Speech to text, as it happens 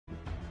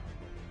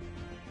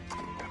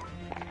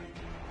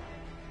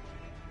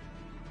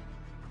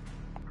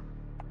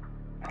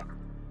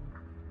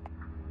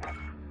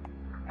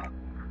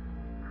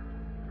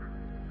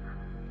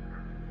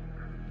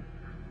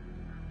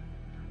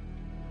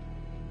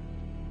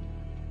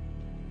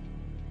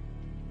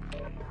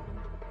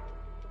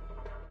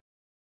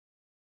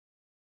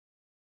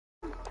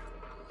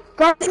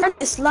Carl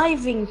is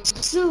living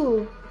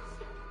too.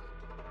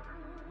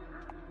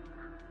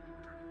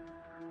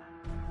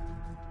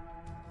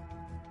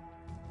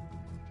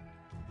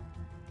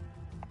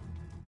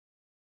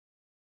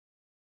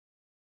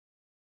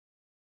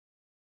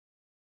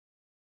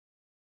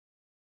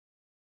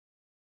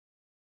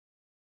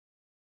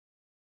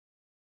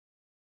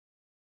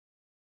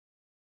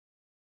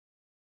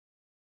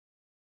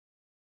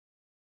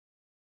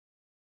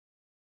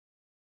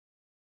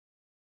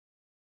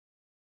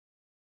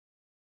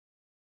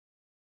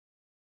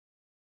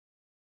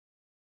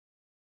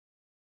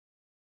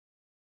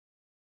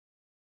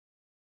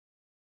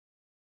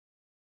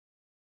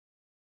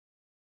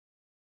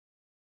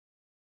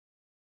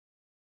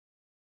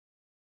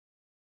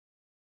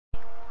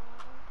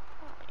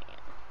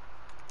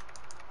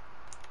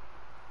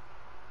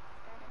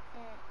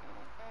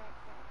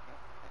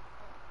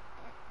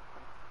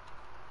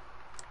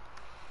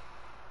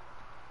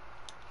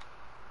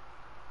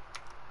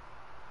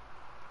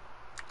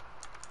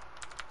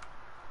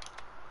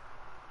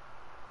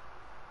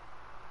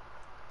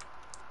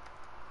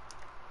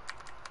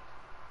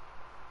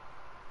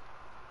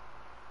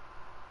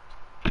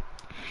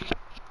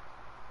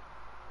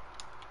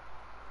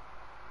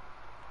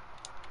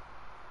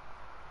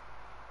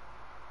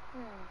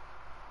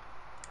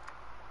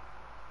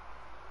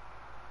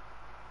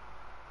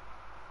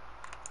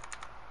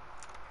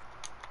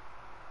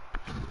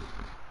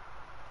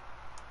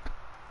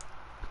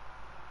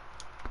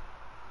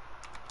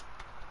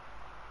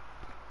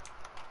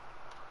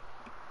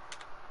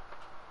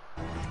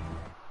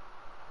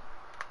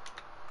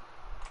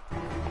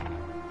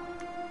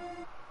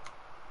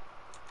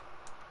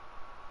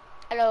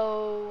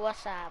 Hello,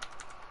 what's up?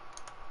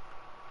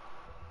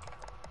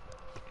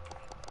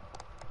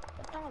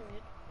 Ba't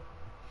naka-mute?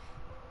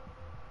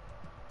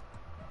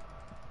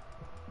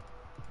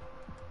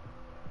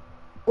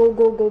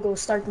 Go,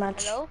 start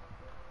match.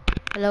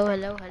 Hello?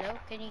 Hello.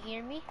 Can you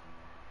hear me?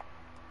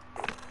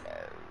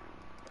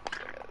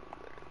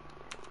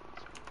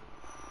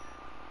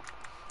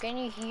 Can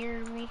you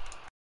hear me?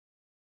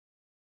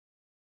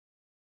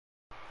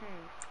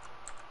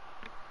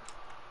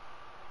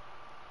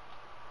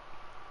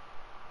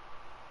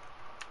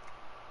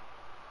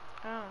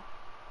 Ah.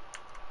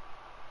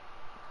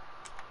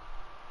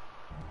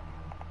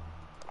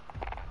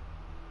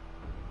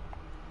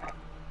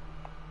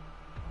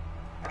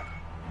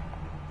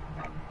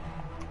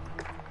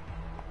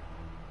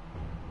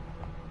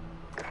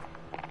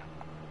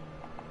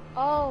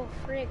 Oh,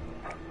 frick.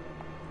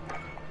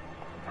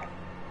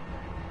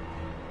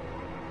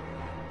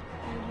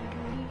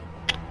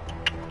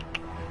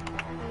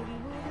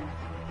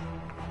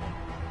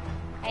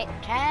 Hey,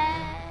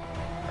 chat.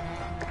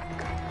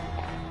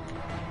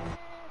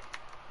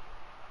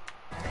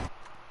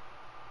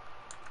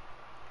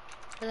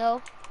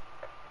 Hello?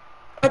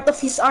 Part of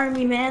his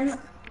army,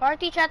 man.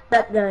 Party chat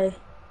ba? That guy.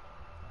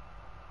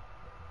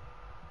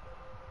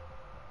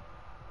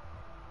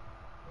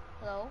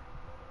 Hello?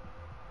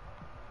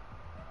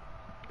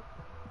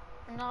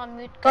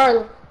 Naka-mute ka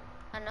Carl.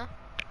 na. Ano?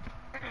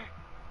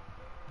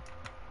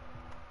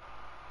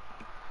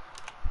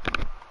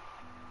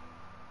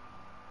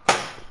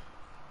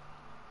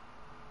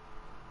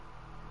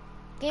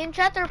 Game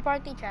chat or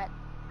party chat?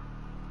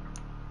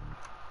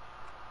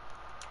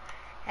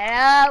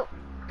 Hello?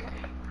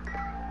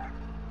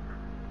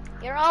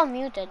 You're all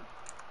muted.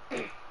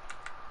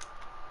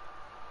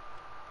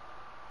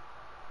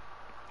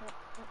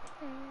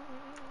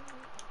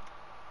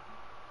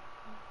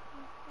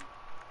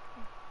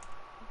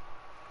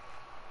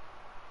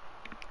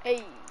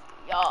 Hey,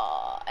 ya,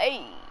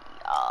 hey,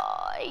 ya,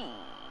 hey,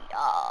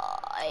 ya,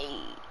 hey,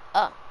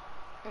 hey,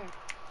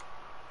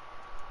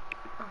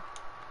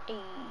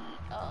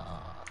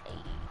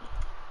 hey.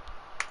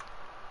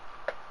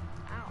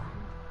 Ow.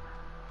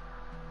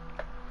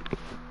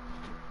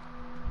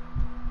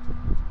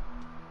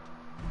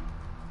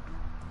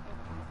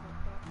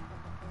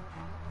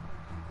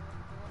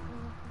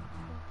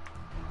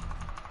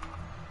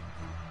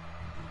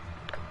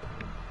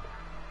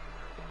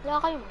 Wala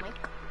kayong mic?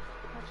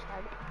 That's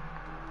hard.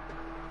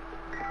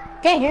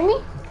 Can you hear me?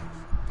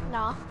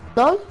 No.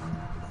 No?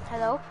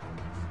 Hello?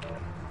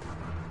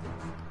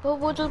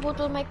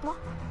 Puputol-putol mic mo?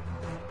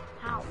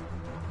 How?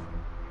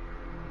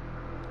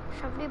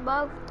 Sabi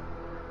Bob.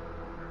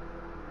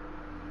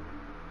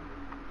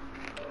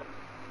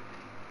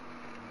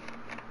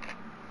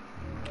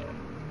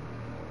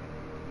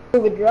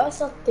 Withdraw,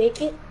 so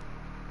take it.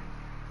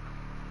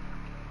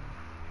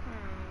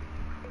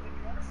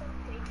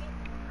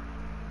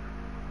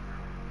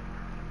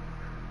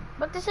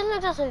 Ba't di sila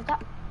nagsasalita?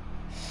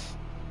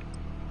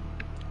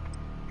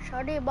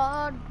 Sorry,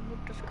 bud.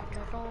 Butas ka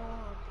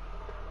charot.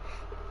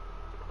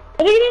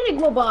 Naririnig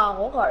mo ba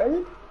ako,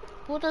 Carl?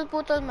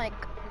 Putol-putol mic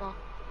mo.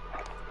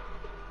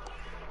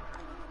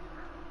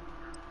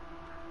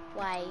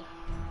 Why?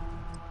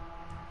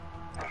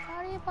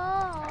 Sorry,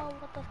 bud.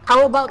 Butas ka.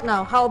 How about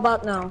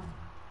now?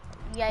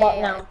 Yeah.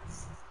 Now?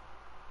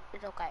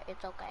 It's okay.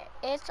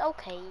 It's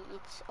okay.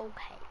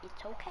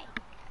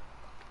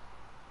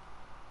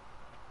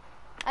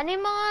 Ano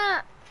yung mga...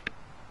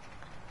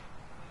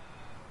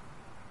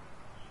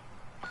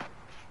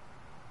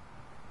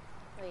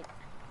 Wait.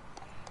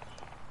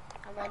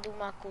 I'm gonna do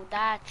my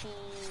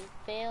kodachis.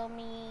 Feel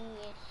me?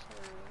 Yes,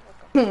 sir.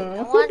 Okay.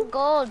 I want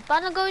gold.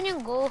 Paano gawin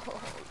yung gold?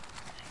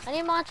 Ano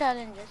yung mga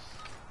challenges?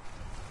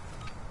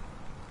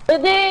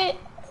 Pwede,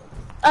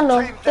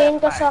 ano, Team tingin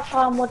ka sa deathmatch.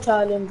 camo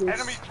challenges.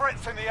 Enemy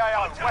threats in the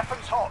AO.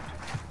 Weapons hot.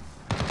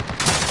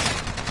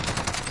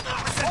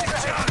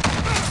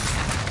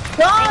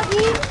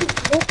 Gagi!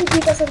 Buti di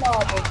ka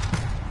sumabot.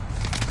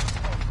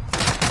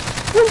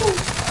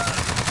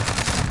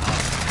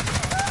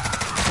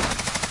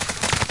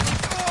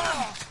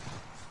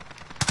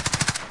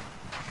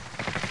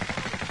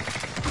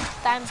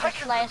 Time to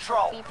Taking slice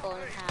control. people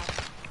in half.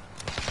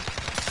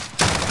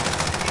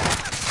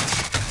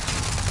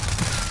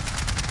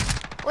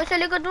 Uy, sa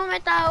likod mo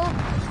may tao.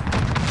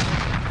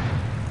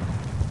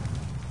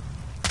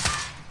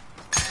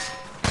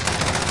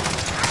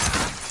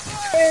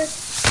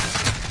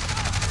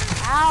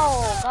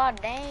 Ow, god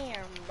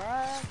damn,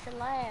 bruh,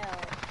 chill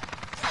out.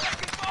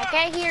 I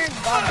can't hear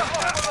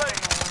gunfire.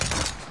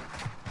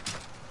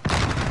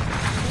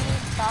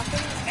 He's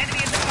talking.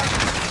 Enemy in the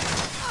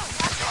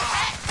park.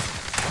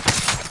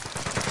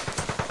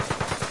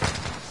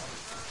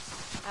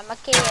 I'm a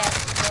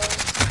KS,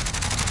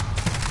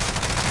 bro.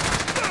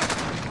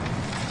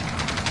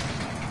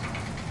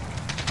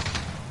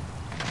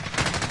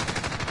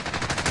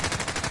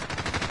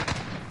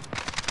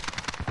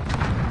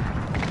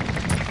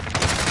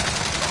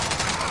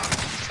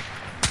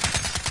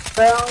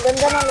 Pero ang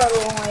ganda ng laro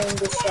ngayon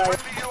this side.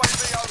 Friendly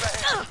UAV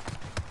overhead.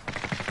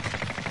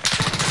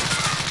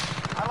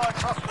 Allied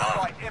cluster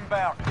strike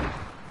inbound.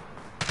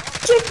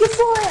 Check your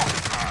fire!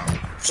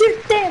 Shoot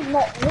them,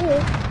 not me.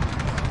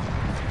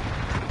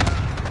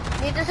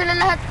 Dito sila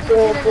lahat. Dito So,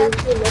 sila lahat.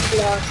 full of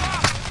last.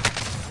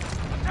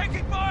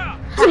 Taking fire.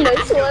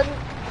 Nice one.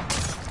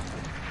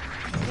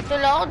 Dito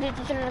lang ako. Dito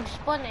sila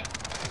nag-spawn eh.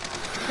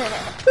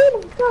 Oh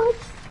my god.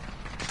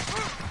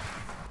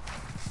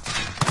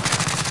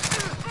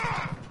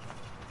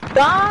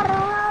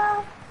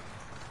 Dara!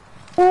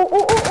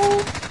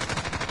 Oh.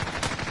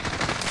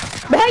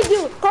 Behind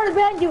you! Car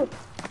behind you!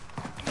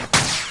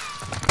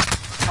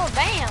 Oh,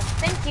 damn.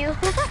 Thank you.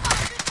 You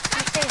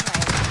saved my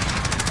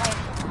life.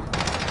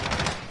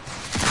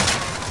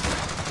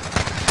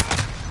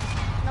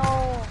 No.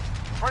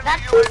 Friendly That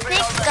UAV sick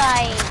overhead.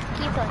 guy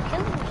keeps on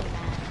killing me,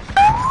 man.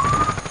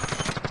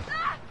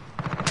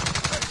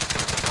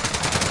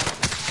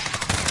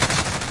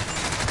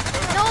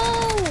 No!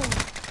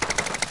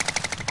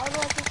 How do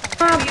I do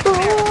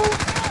something?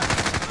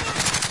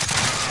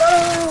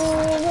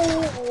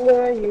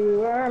 Where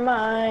you are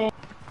mine.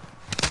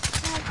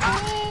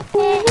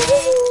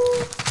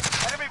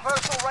 Enemy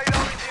personal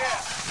radar in the air.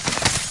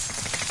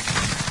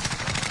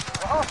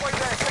 We're halfway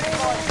there. Keep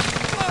going.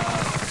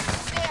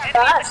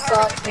 That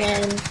sucks,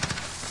 man.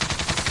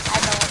 I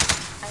don't.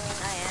 I mean,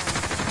 I am.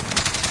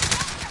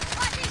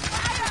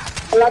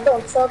 Well, I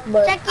don't suck,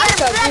 but Check your I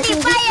suck bloody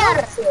using fire!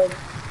 this sword.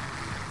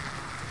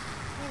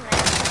 Hey, man.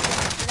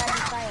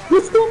 Bloody fire. You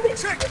stupid!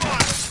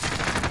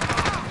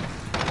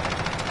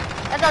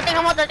 Ito,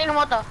 tingnan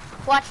mo to.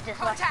 Watch this,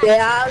 watch this.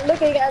 Yeah, I'm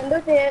looking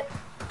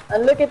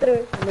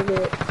through.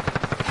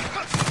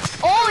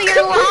 Oh, you're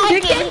You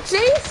lagging! can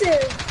chase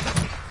him!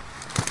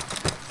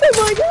 Oh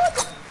my god!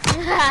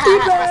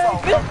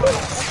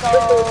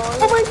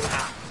 Oh my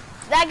god!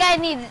 That guy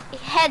needs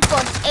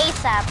headphones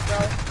ASAP, bro.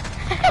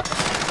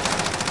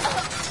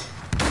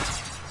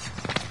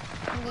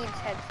 He needs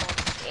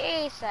headphones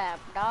ASAP,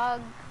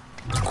 dog.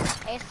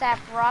 ASAP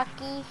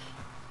Rocky.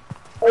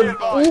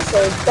 Oh, he's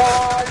a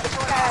dog.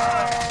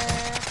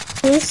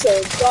 He's a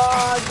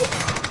dog.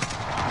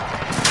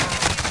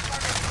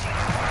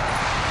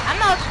 I'm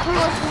not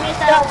close to me,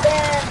 God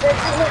damn, this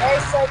is an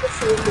airstrike to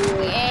see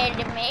you. Yeah,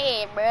 the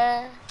man,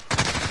 bruh.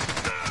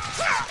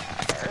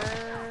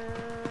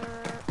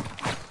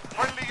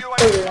 Friendly He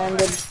UAV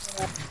landed.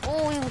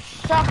 Oh, you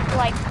suck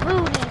like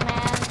booty,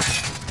 man.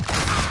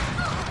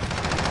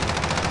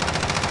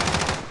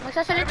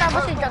 Magsasalita ba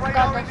si Jack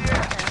Goddess?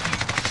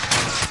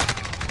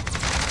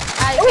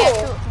 I can't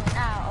shoot me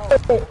now.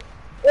 Oh.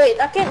 Wait,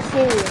 I can't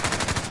hear you.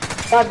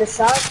 Got the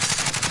shots?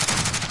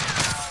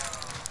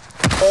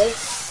 Okay,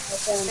 I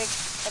can.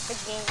 Epic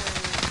gaming.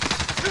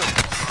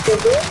 Did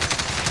it?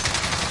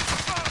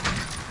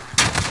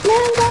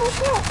 Man, got a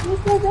shot. He's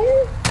still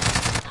there.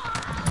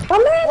 Oh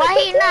man! Why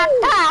he not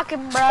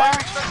talking, bruh?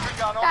 sentry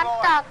gun Stop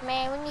online. talk,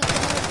 man. We need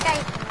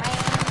communication,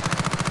 man.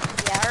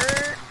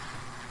 Yarr.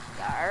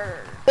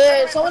 Yarr.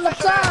 Hey, someone up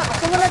top!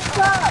 Someone up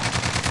top!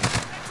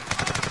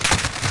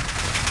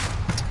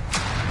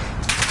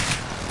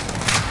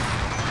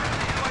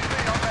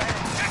 UAV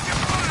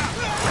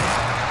overhead.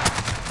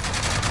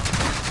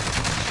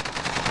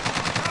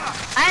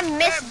 I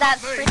missed that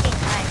freaking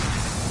knife.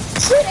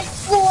 Check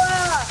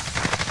fire!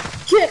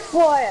 Check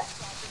fire!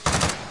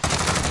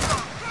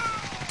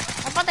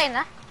 Napatay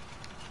na?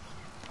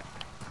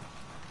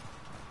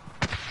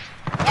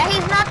 Yeah,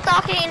 he's not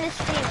talking in his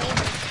stream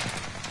either.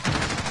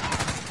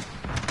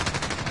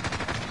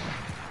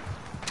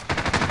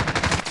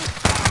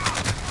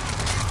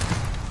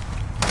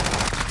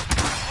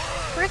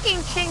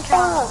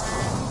 strong.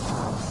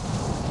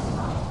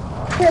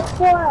 Get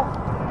full!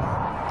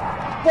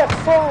 Get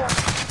full!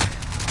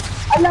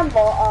 Alam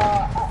mo,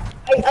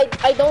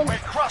 I don't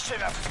We're crushing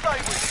them. Stay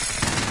with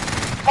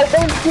it. I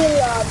don't kill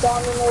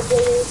domino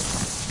players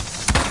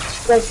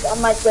because I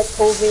might get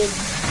COVID.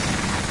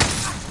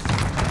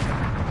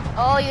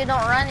 Oh, you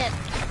don't run it.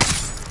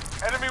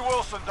 Enemy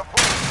Wilson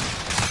deployed.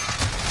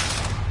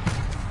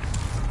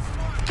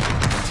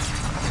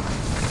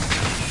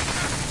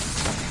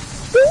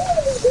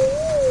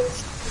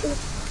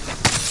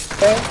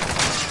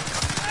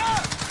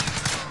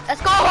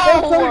 Let's go!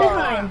 Don't go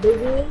behind,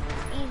 baby.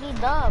 Easy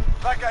dub.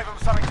 That gave them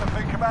something to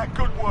think about.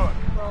 Good work.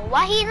 Bro,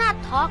 why he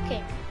not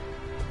talking?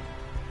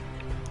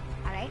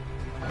 Alright.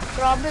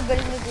 Probably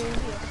galing ni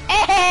Gulio.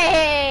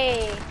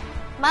 Hey!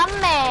 My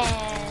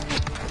man!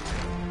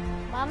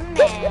 My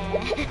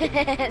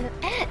man!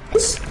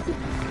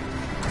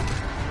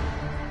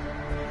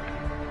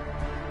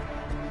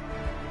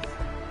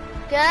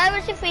 Kaya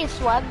mo si face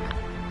swag?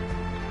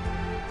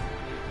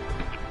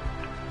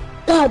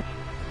 God.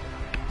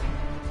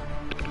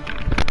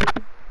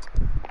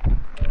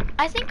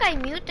 I think I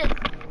muted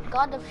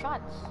God of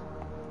Shots.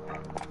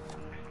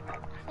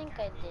 I think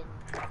I did.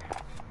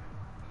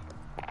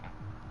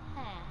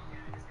 Huh.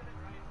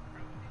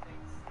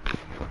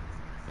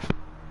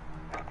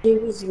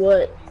 Baby's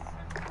what?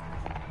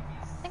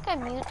 I think I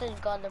muted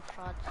God of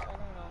Shots. I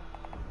don't know.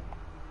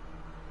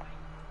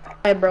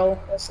 Hi, bro.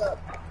 What's up?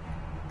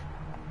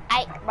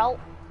 Ay, bro.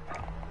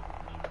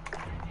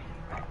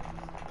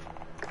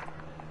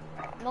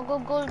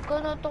 Mag-gold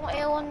ko na tong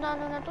ewan na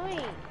ano na to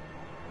eh.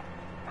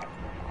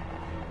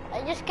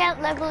 I just can't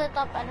level it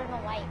up. I don't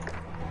know why.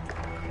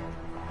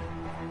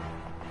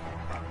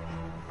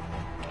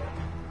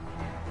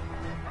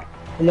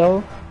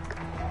 Hello?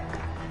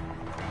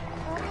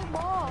 Sorry,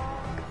 boss.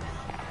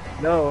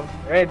 No,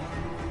 Red.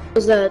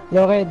 Was that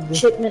Yo, Red.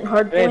 shipment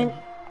hardpoint?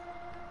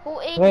 Who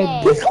ate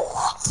Red. it?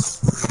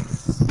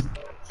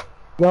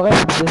 Yo,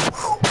 Red.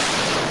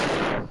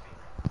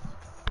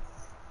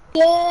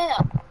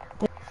 Yeah.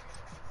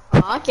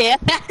 Okay.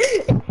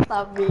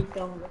 Stop being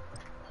dumb.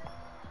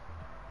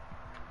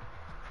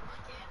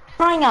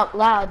 Crying out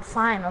loud.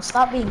 Fine. I'll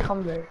stop being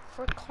cumbered.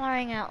 For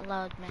crying out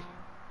loud, man.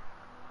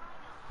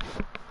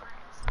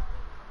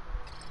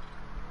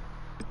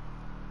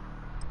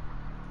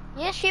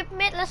 Yes,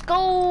 shipment, let's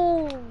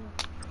go!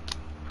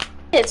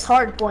 It's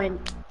hardpoint.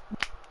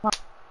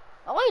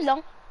 Okay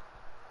lang.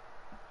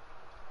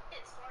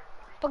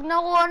 Pag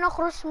nakuha ng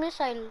cruise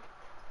missile,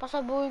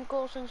 pasabuhin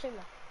ko saan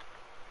sila.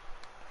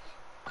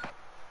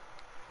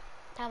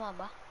 Tama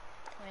ba?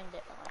 O hindi.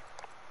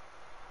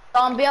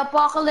 Zombie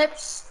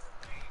apocalypse.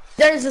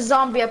 There's a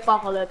zombie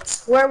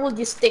apocalypse. Where would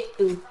you stick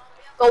to?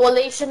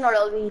 Coalition or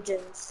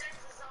allegiance?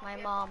 My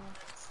mom.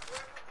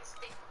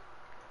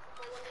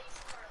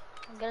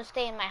 I'm gonna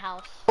stay in my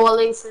house.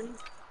 Coalition.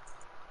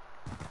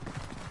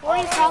 Who are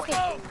you talking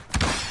to?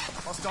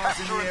 Hostiles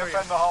in the area.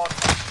 Defend the hard.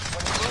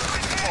 When you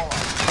move, follow.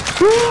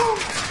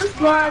 Let's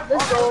run.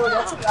 Let's go.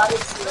 That's a valid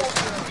skill.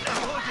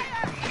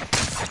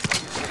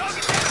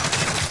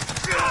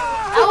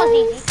 That was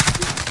easy.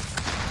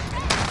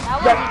 That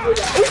was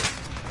easy.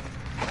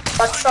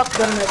 That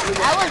shotgun that you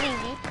That was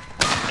easy.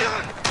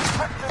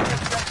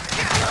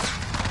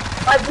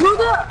 I blew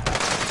the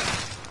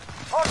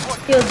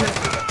killed me.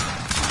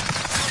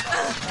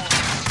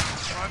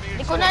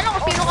 Hindi ko na alam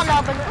kung sino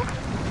kalaban ko.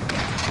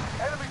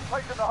 Enemy's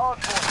taking the hard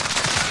point.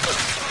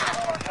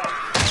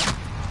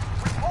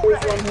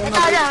 There's one here. May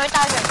tao dyan, may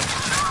tao dyan.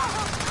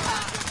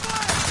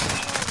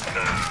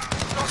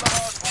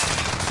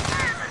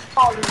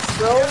 Police,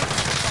 bro.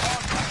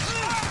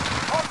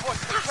 Hard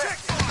point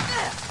protected.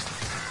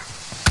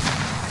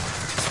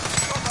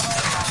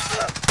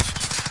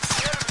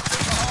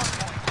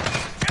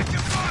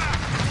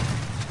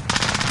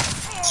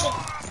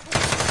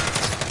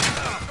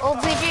 Oh,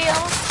 BGO.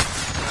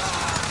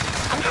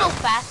 I'm so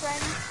fast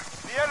right now.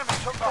 The enemy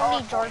took the Don't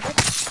hard need Georgia.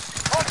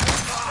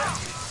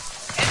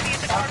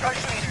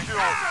 location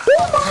secured.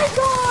 Oh my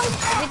god!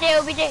 OBJ,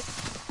 OBJ.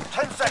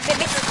 10 seconds.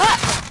 Baby. Ah!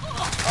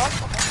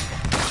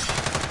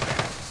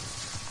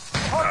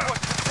 Hard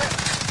point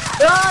protected.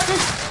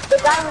 this the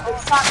guy with the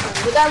shotgun.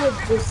 The guy with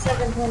the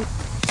 700.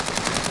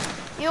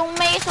 Yung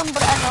may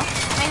sombra, ano,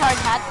 may hard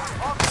hat.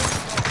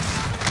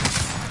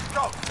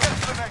 Go. Get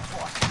to the next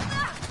one.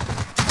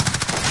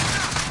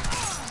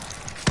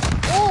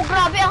 Oh,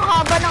 grabe, ang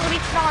haba ng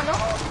reach ng ano.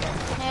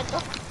 Neto.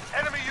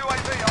 Enemy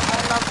UAV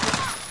online.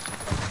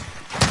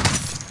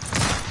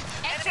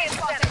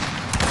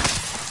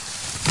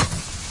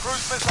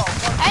 Cruise missile.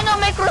 I know,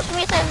 may cruise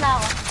missile na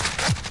ako.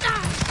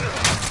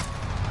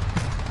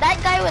 That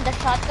guy with the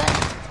shotgun.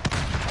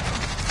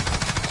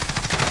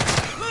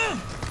 His name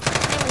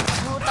is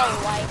Brutal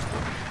White.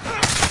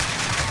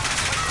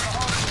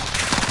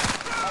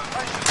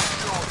 Location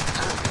secured.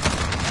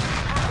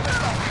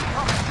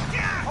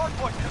 Hard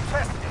point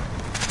contested.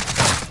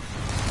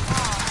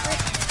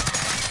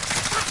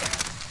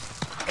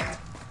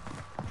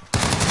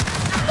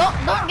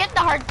 Don't get the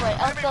hard point.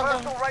 I'll Enemy kill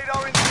them. personal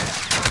radar in the air.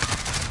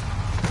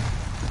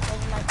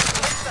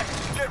 10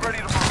 seconds. Get ready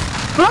to move.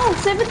 Bro,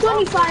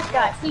 725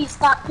 guy, please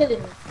stop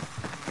killing me.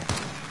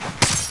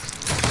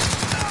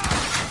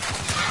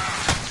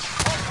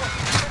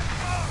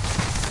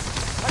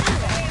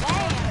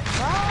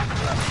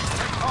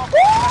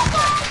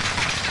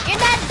 You're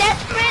that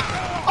desperate?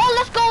 Oh,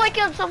 let's go. I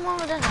killed someone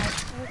with a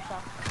knife. You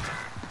suck.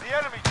 The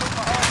enemy took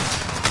the hard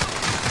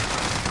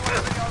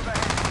point.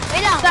 Wait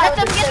lang, let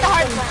them get the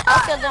hard one.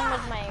 I'll kill them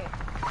with my...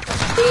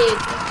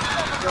 Big.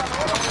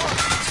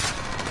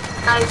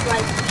 Nice,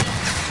 like.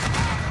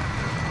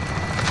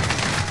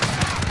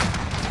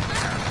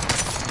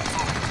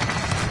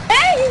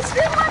 Hey, you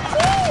still my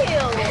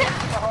kill!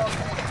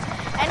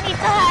 I need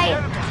to hide.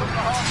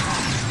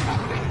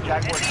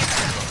 Jaguar.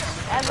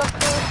 I have a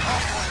proof.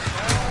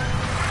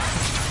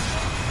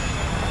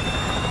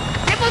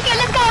 Triple kill,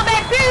 let's go,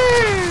 baby!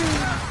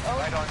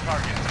 Right on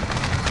target.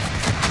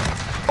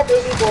 Oh,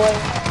 baby boy.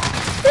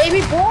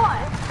 Baby boy!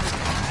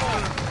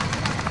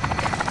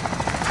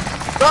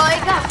 Bro, I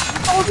got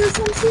older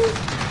some shit.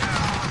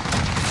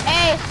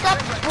 Hey, sup,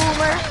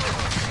 boomer?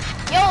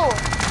 Yo,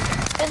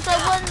 can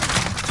someone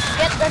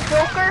get the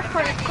Joker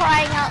for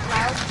crying out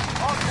loud?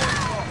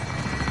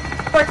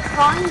 For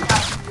crying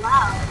out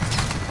loud.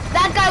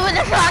 That guy with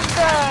the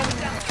shotgun!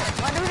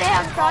 Why do they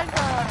have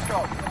shotgun?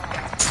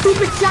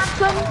 Stupid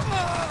shotgun!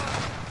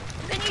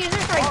 You can use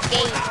it for a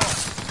game.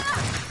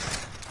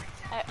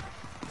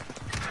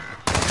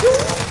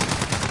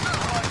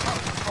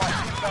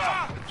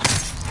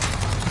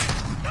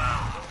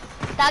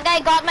 That guy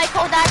got my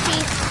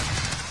kodachis.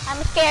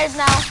 I'm scared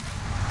now.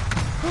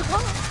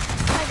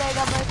 That guy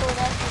got my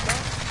kodachis.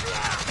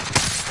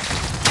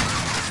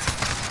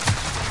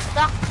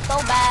 Sucks so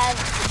bad.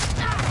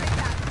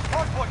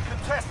 Hardpoint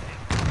contested.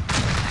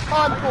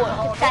 Hardcore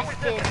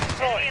contested.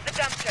 Enemy at the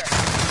dumpster.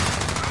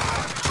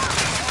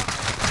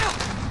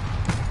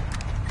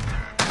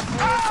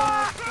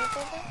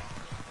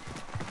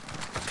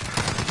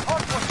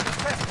 Hardpoint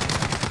contested.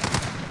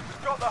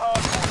 We've got the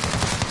hardpoint.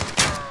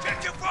 Get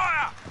your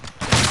fire!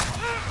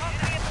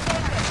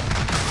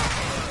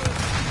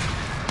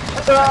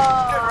 Get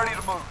ready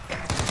to move.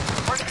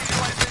 Friendly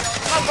UAV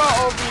I'm gonna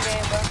go OB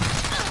there, bro.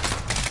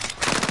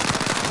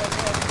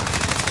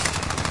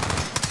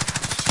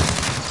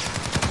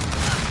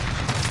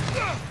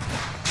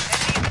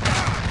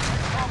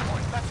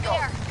 hardpoint. Let's go.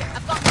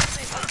 I've got my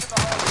signal.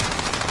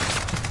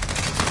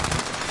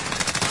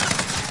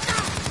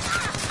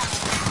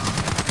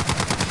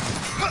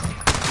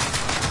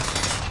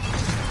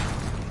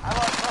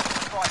 Allied cluster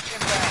strike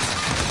inbound.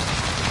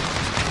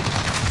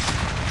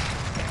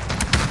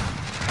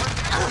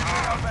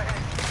 Overhead.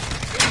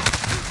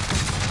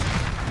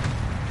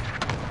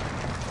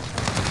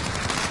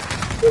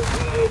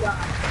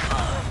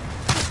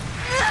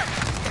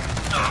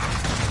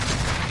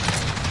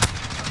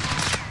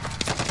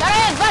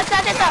 Karen, bug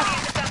natin to.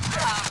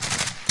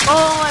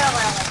 Oh,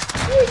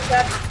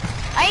 okay.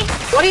 Ay,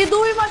 What are you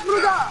doing, my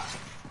brother?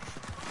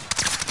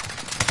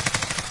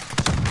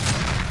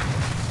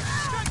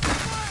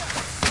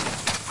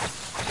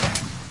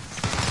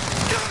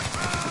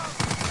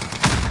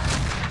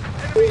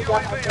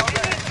 UAV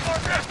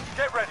overhead.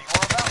 Get ready.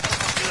 We're about to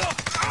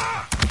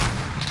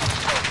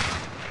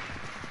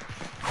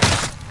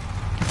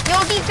yo,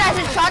 these guys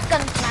with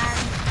shotguns, man.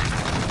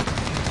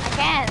 I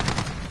can't.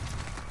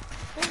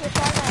 Where's the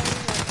shotgun?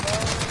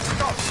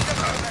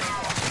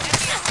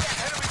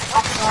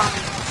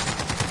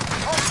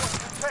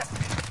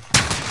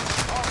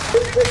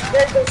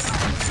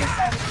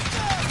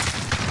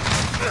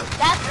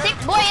 That sick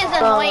boy is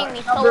annoying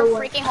me so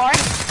freaking hard.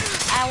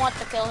 I want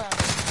to kill him.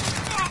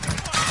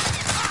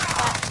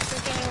 That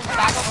freaking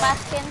battle pass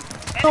skin.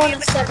 On a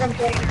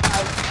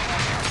 725.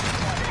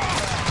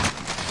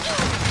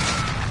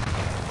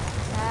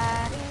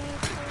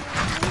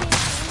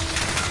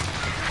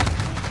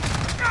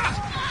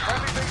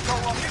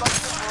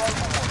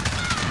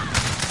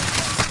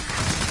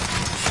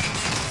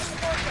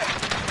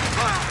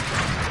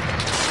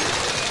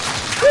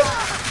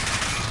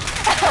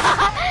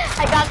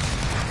 I got.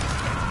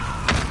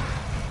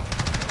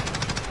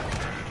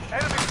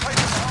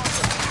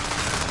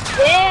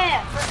 Yeah!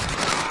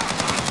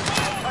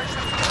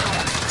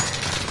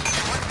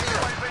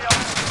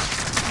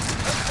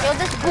 Yo,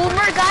 this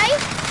boomer guy.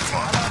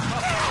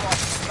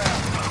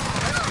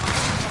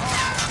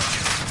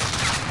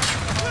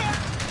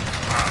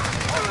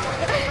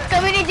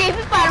 Sabi ni JP,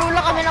 palo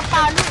lang kami ng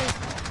palo eh.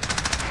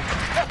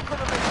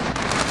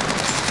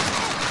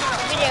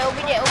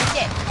 OBJ.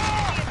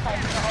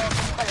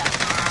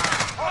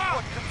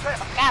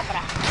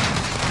 Cabra.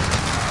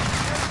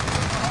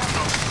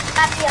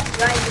 Happy I'm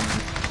driving.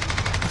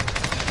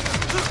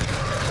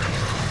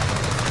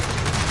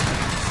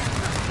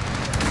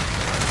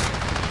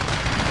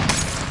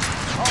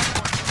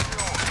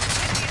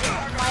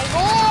 My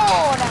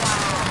God!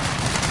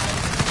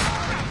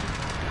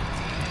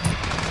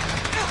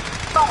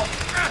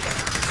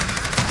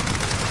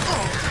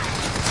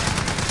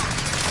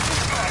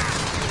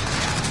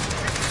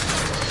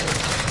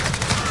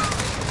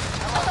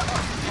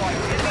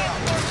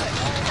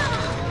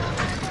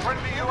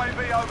 Friendly UAV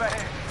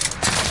overhead.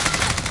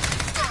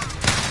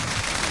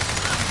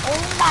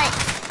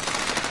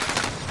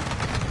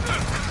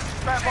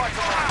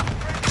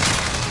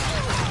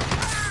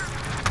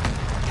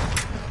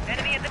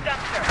 Enemy in the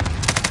dumpster.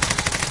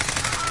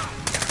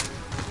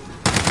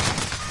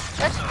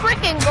 Let's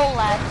freaking go,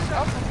 lads.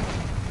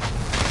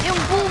 Okay. Yung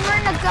boomer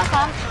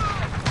nagkaka.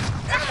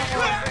 And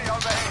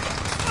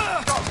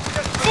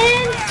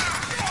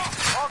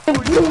the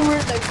boomer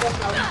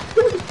nagkakam.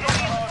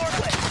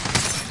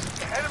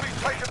 Enemy's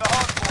taking the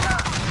hard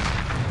point.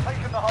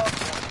 Taking the hard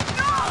point.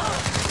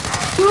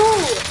 Bro!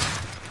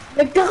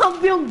 Nagkakam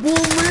yung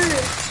boomer.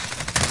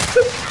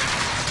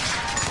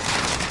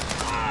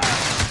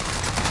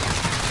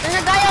 There's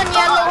a guy on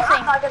yellow I'm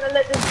thing. not gonna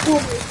let this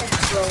boomer hit,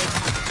 bro.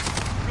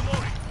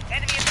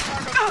 Enemy in the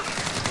cargo.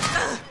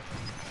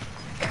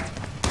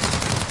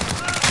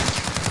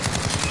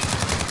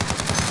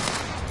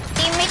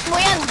 Teammate mo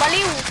yan,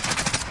 baliw.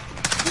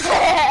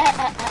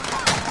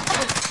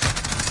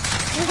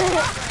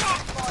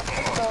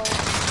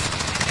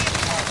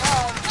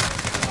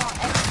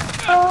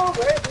 Oh,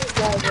 where is this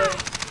guy going?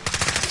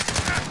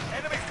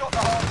 Enemy's got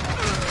the hard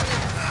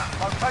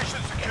point.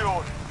 Location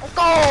secured. Let's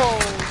go.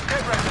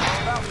 Get ready.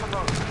 About to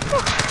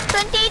move.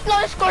 28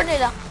 low score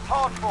nila.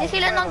 Hard Di point.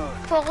 sila nang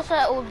focus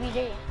sa OBJ.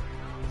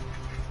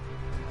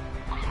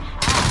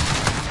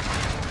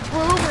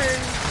 Boomer.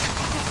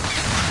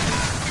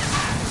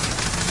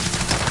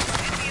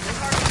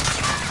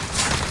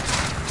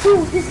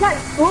 Dude, this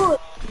guy's good.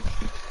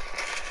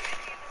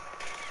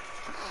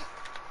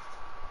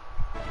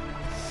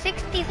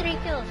 63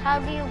 kills. How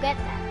do you get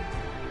that?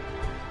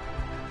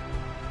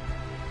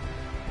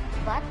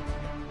 What?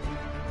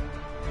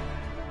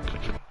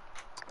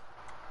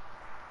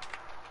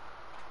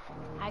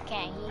 I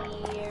can't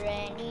hear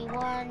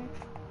anyone.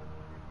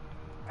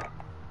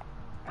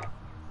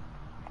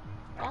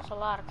 That's a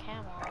lot of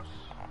camos.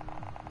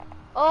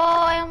 Oh,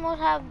 I almost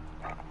have.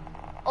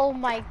 Oh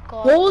my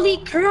god. Holy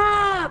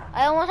crap!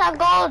 I almost have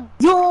gold.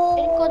 Yo!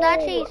 In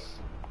kodachis.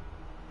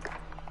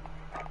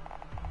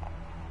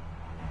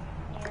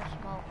 Near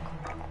smoke.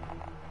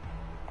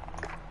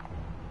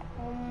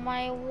 Oh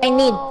my wow. I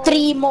need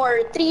three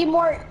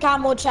more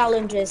camo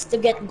challenges to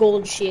get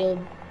gold shield.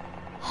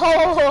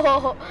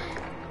 Oh,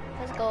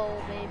 let's go,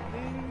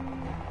 baby.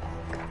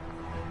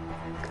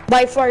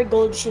 By far,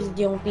 gold shield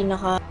yung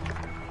pinaka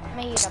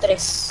Mahirap.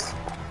 stress.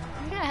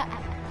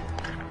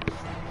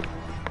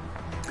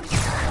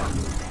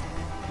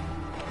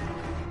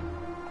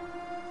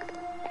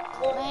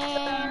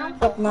 Man, I'm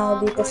Stop na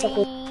dito sa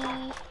hungry.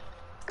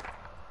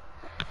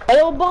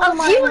 Ayaw ba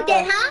kumain ka?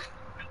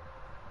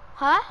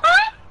 Huh?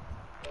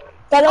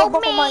 Ayaw Oh, ba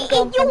me, kumain ka?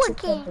 you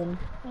again.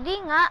 Hindi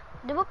nga.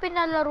 Di ba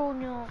pinalaro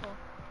niyo ako?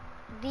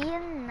 Di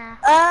yan na.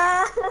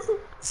 Ah!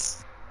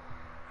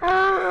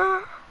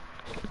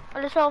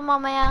 Alas ako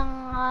mamayang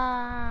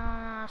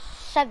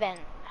 7.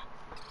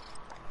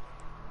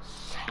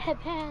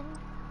 7.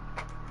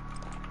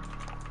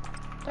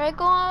 Try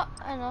ko nga,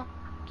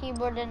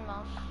 keyboard and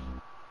mouse.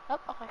 Oh,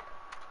 okay.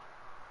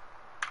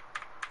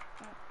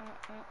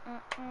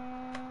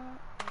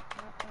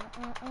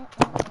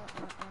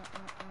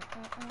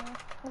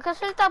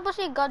 Magkasalita ba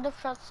si God of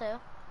Shots sa'yo?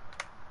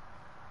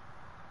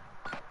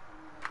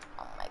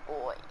 Oh my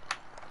boy.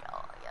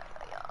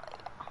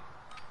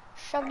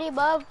 Shabdi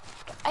Bob.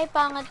 Ay,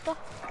 pangat to.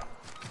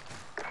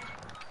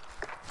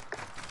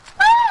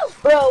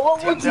 Bro,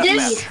 what would Team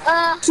this?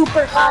 deathmatch.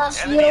 Super hot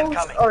Enemy heels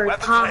incoming. or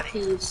Weapons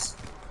Takis?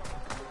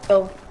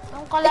 Bro.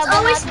 Yung It's kalaban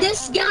always natin-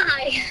 this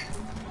guy.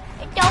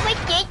 It's always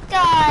this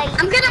guy.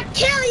 I'm gonna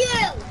kill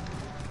you.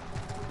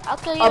 I'll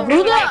kill you in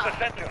Bruno. real life. The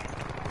center.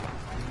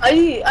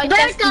 I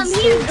Better guess come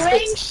these here, gold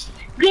sticks.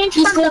 Grinch. Grinch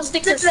These from gold the,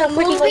 sticks are the so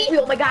freaking movie.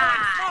 OP, oh my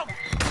god!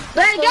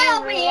 Better Kill get you in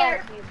over real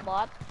here. life, you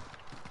bot.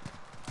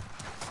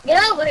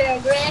 Get over here,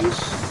 Grinch.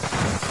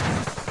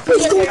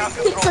 These gold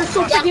sticks are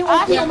so freaking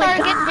OP, Si oh my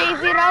target god!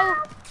 JV raw.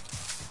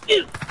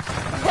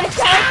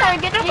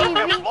 Target JV.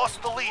 They've lost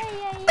the lead.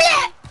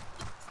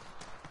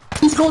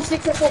 These gold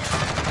sticks are so...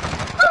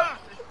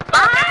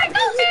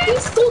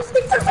 These gold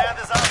sticks are so... Command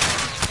is out.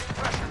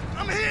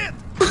 I'm hit.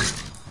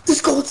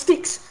 These gold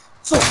sticks!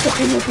 So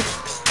fucking OP.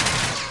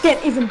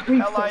 Can't even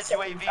breathe for a Allied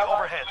second. UAV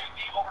overhead.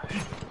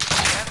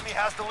 The enemy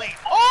has the lead.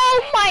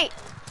 Oh my!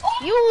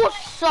 You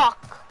suck.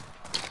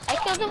 I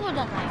killed him with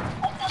a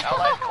knife.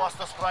 Allied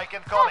cluster strike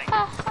incoming. You're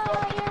an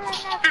We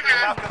F.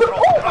 have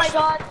control. Oh my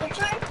god!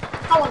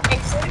 How an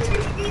excellent.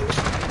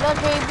 Lo,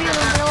 JV,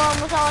 anong ginawa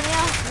mo sa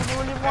kanya?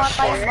 Binuli mo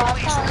ata yung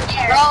bata.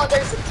 Bro,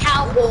 there's a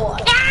cowboy.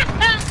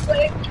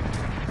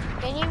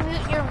 Can you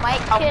mute your mic,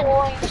 kid? I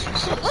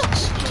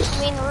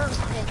mean, we're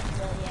kids,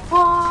 so yeah.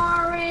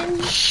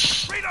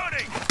 Orange.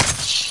 Reloading.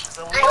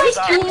 The lead is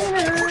out.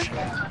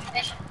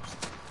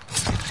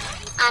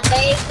 I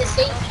beg to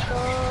see.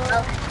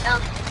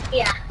 Oh,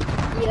 yeah.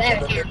 You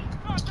ever can.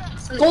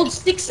 Gold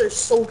sticks are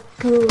so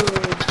good.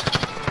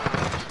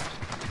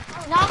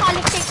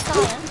 Nakakaliktik ka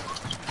yan?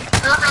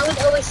 I would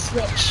always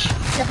switch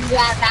to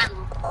grab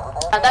ammo.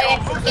 I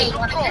Okay, you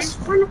wanna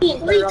just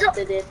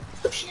interrupted it.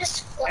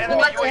 just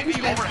Enemy UAV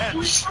overhead.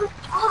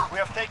 We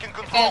have taken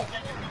control.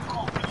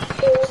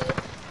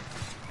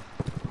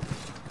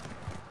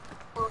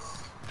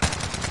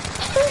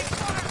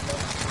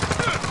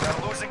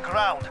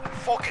 round.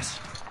 Focus.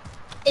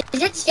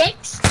 Is it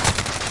 6?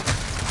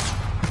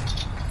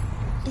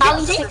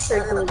 Only 6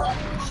 are good.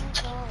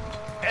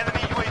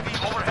 Enemy UAV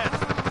overhead.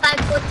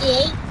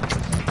 548.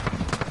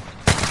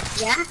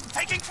 Yeah.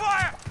 Taking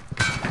fire!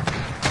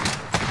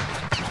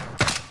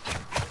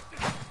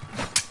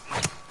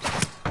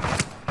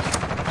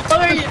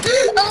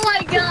 Oh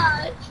my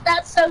gosh,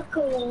 that's so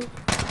cool.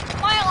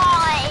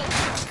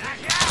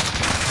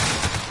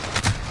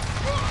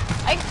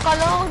 Ay,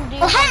 kala hindi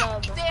Oh, ko heck!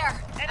 laban. There.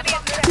 Enemy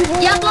at the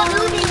Yabba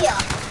Rudy!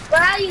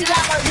 Where are you,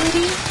 Yabba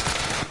Rudy?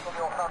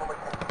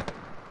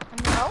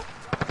 Ano?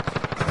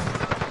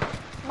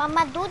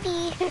 Mama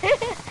Dudi.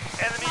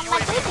 Enemy Mama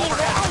UAV Dudi, where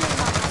overhead. are you,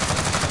 Mama?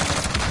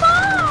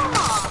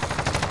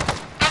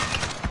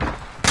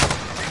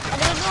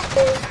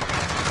 Arigo.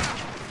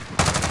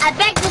 I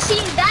beg to see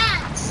you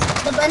dance.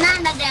 The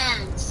banana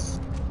dance.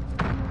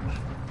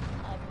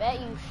 I bet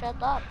you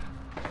shut up.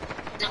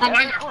 The Enemy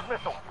banana. cruise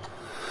missile.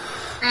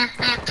 Ha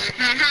ha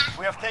ha ha.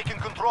 We have taken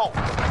control.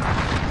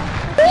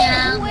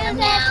 Meow, meow, Where's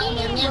meow, that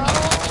meow, team, meow, bro?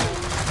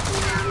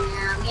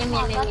 meow,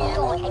 meow, meow, Got meow,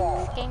 to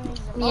meow. exchange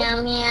the Meow,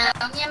 vote. meow,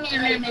 meow,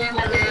 meow, meow,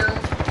 meow, meow.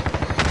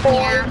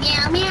 Meow,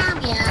 meow, meow,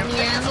 meow,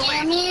 meow,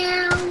 meow,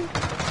 meow.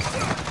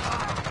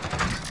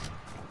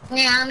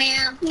 Meow,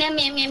 meow, meow,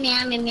 meow, meow,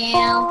 meow, meow, meow.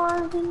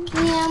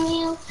 Meow, meow, meow, meow,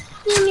 meow.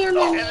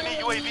 Enemy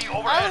UAV I was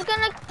overhead.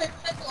 gonna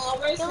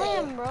kill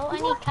him, bro. I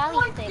need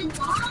Cali stick.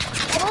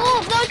 Oh,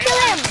 don't kill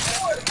him!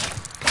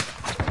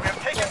 We have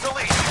taken the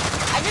lead.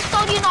 I just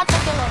told you not to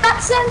kill him.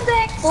 That's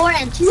Syntax! 4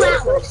 and 2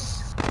 hours.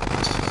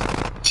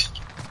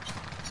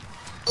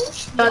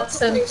 That's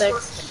Syntax.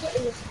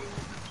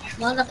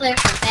 Multiplayer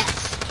for best.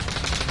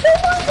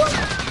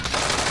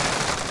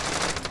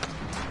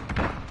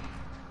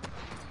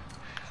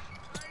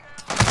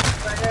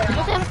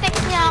 Gusto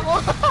niya ako.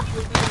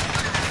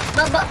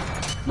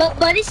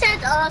 But he said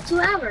 2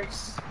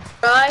 hours.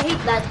 I hate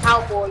that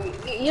cowboy.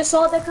 You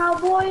saw the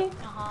cowboy?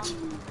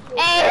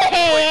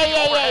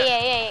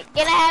 Hey.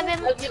 Can I have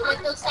him?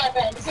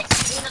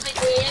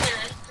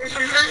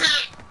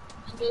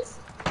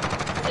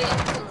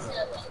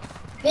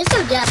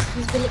 Mr. Jeff,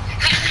 he's really.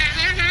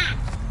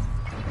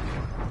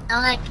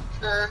 I like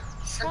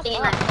something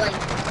in my plate.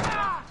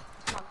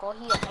 Go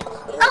here.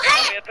 Okay.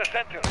 Enemy at the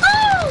center.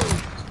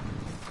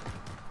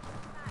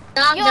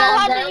 Dog, Yo, dog,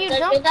 how dog, did you dog,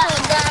 jump dog, so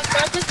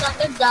dog,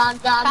 dog, dog,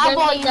 dog, dog,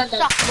 Cowboy, you dog, dog,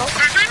 suck, bro.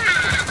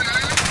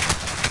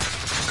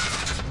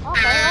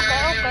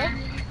 Okay.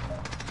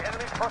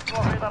 Enemy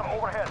personal radar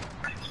overhead.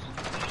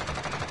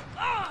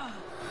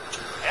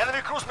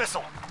 Enemy cruise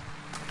missile.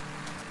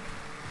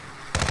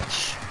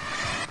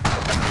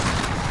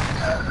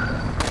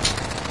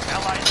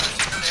 Allied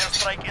precision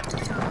airstrike in.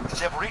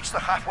 They've reached the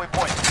halfway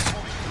point.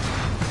 Moving.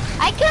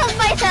 I killed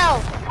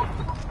myself.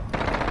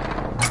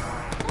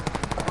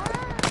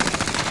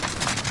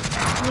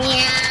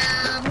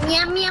 Meow,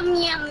 meow, meow,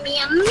 meow,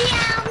 meow,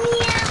 meow,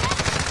 meow.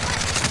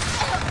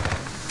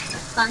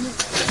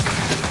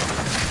 Fun.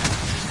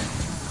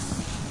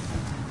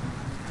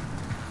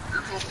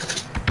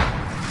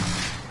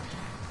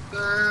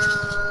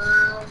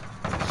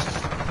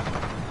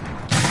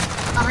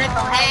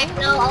 Oh heck,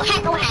 no, oh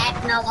heck,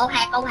 no,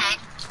 oh heck.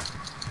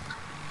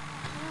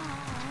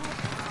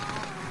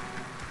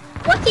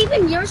 What's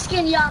even your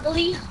skin,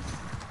 Yobbly?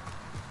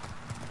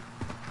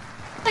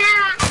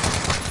 Ah,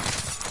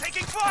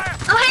 Taking fire!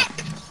 oh heck!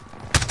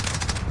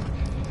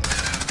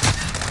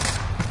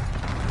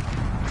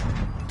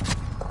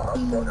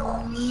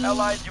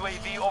 Allied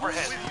UAV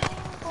overhead.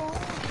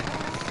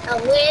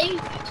 Away.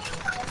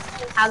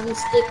 Having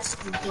sticks,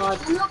 God.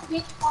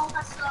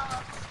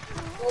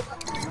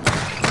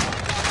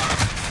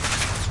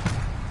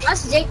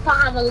 Let's Jake Paul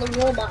have a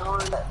little robot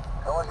on.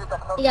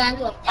 Yeah,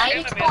 into a fight.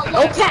 Enemy at the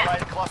Okay. center.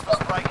 Allied cluster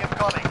strike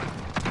incoming.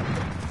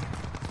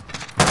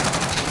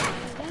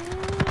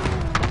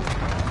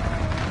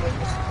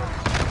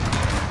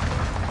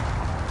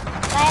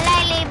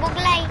 Lay,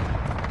 buglay.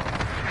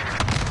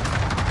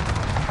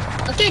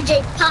 Okay,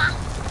 Jake Paul.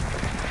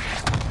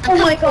 Oh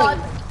my god.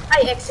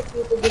 I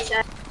executed this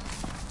ass.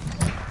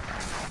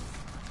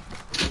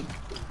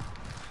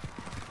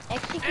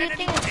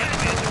 Executing.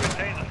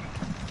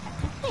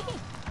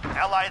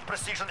 Allied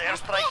precision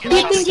airstrike Do you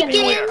incoming. think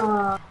you Beware.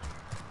 can,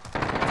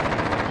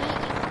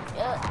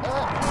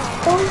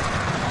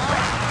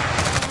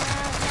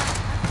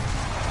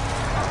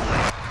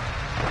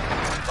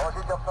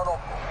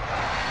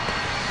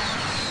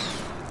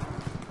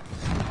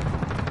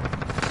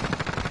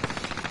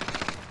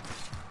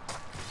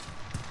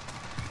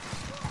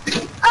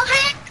 Oh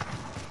heck!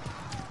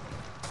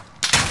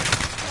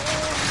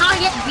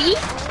 Target B?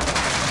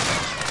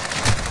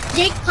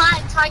 Jake Paul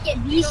and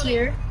Target B's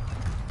here.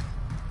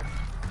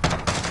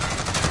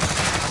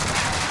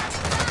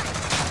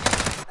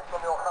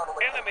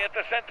 Enemy at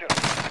the center.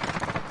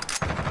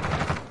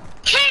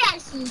 Hey, I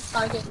see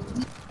Target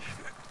B.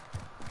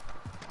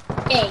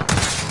 Hey,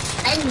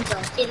 I need to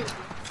kill you.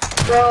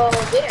 bro,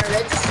 they are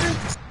registered.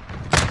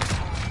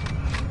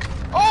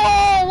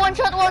 Oh, one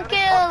shot, one Enemy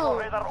personal kill.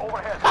 radar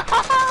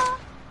overhead.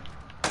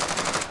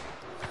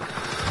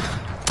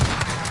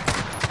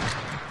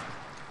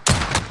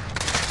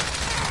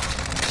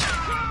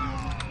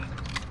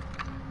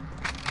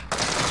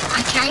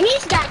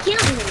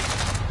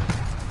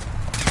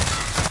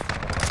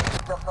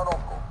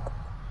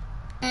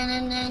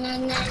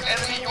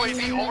 Enemy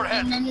UAV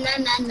overhead.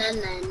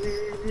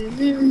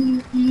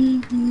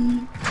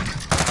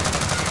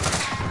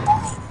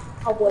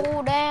 Oh boy.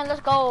 Oh, damn,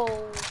 let's go.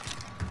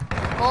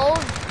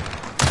 Gold.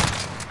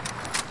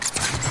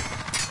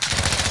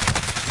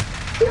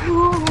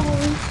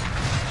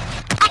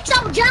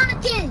 XO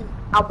Jonathan!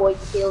 Oh boy, you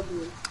killed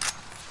me.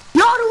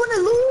 Y'all don't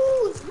wanna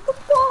lose! What the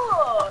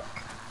fuck?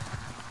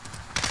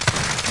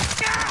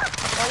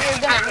 Oh,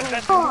 you're gonna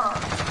lose. Fuck.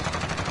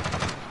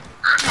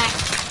 Okay.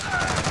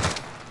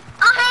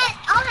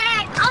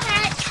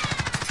 Okay.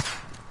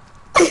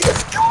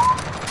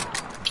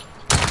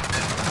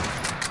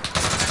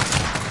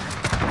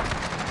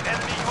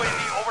 Enemy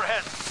UAV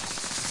overhead.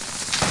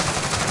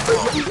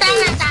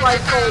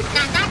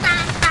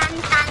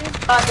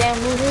 Goddamn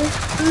loser.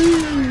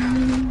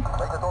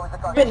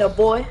 Been a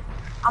boy.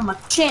 I'm a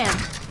champ.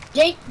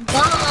 Jake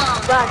Ball.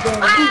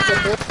 Goddamn pizza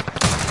boy.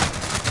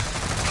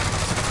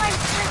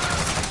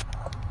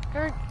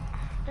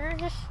 They're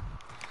just...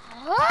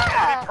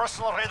 Enemy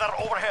personal radar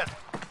overhead.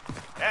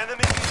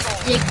 Enemy missile.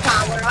 Jake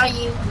Paul, where are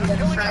you? I'm gonna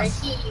Doing try to us.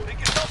 see you. Pick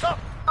yourselves up.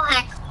 Oh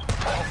heck.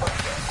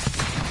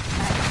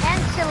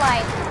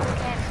 Cancelite.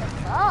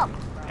 Cancel up.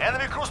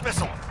 Enemy cruise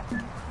missile.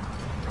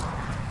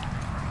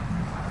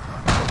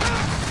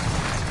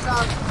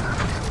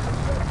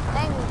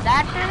 Thank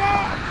that for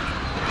that.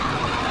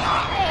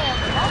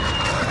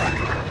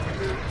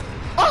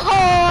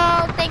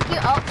 Oh, thank you.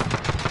 Oh.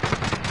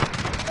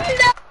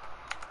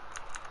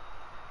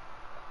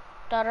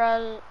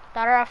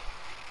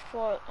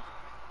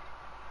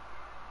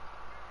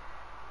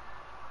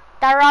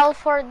 Taral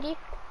for the.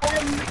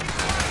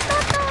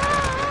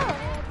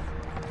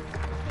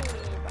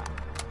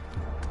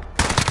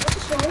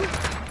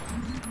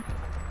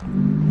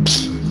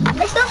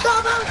 I still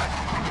cover.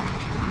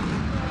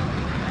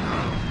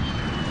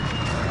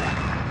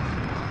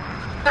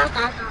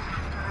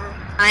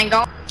 I ain't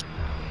going.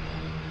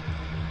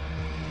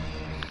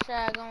 So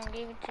I'm gonna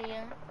give it to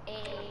you.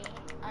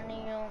 Ano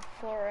yung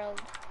 4L?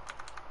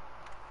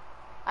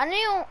 Ano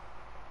yung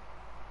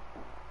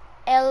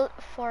L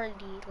for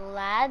the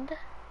lad?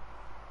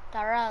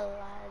 Taral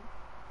lad.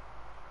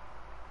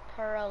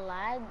 Taral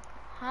lad?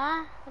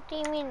 Huh? What do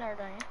you mean,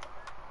 Arden?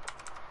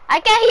 I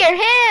can't hear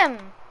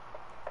him!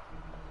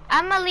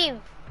 I'ma leave.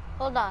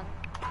 Hold on.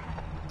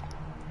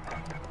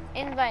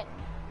 Invite me.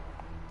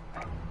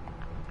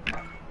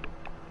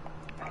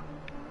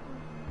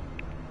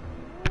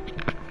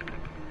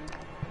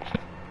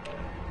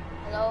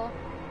 Hello?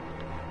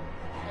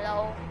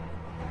 Hello?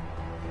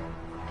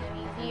 Can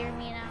you hear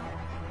me now?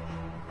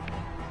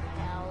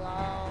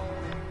 Hello?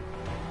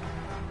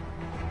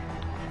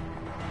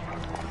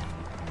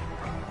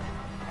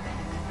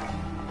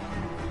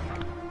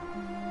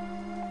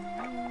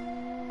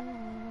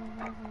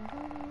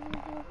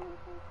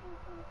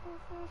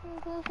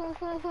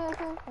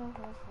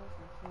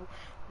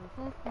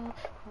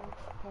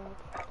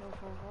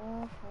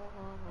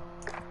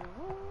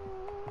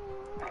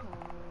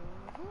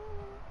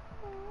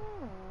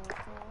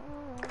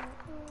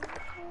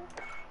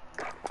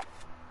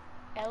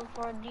 L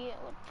for D,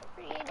 what's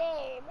your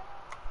name?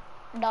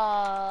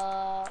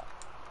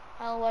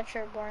 I'll watch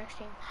your boring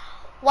stream.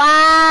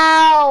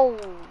 Wow!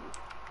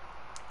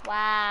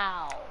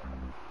 Wow.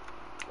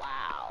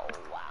 Wow,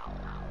 wow,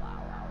 wow, wow,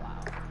 wow, wow.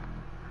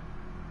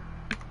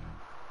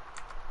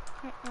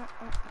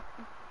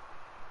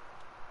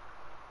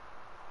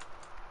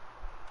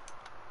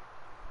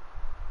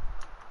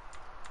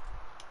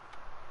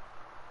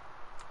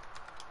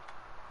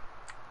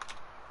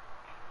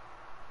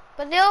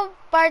 Pwede yung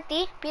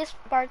party? Peace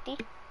party?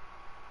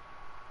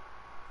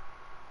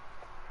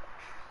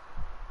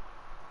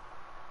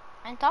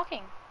 I'm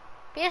talking.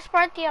 PS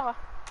party ako.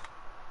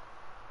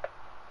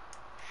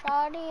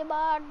 Shawty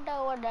bada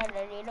wada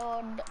dari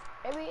dod.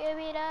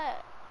 Every da.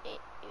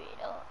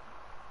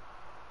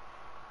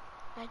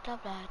 Light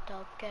up,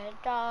 get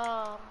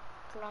down.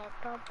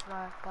 Light up,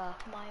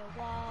 my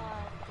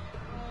wife.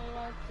 I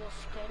like the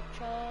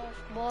sketches.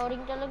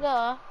 Boring talaga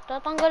ah.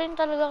 Tatanggalin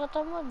talaga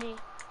kita mo di.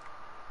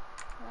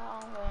 Wala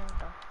akong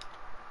kwenta.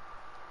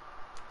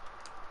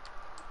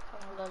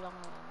 Tanggal lang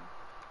yun.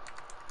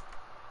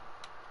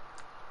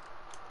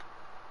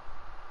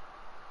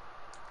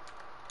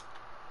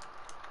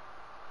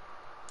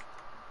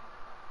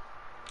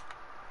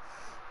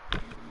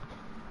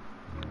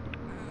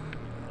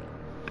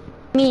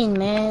 Mean,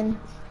 man.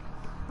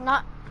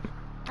 Not.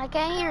 I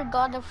can't hear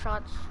God of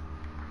Shots.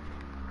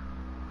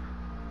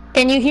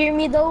 Can you hear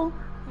me though?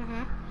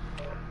 Mm-hmm.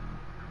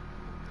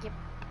 Yep.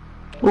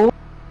 Oh.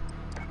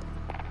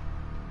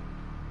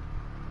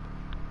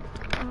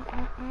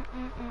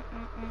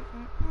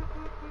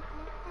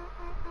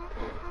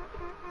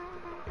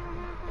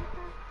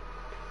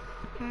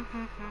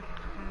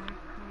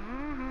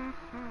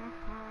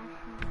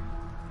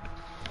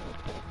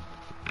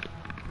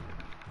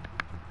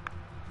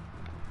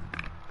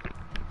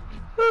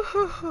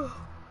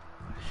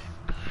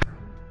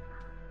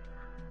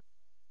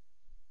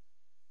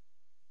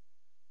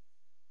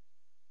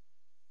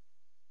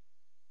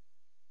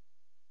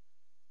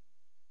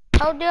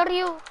 How dare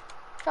you?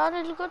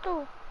 Channel ko to.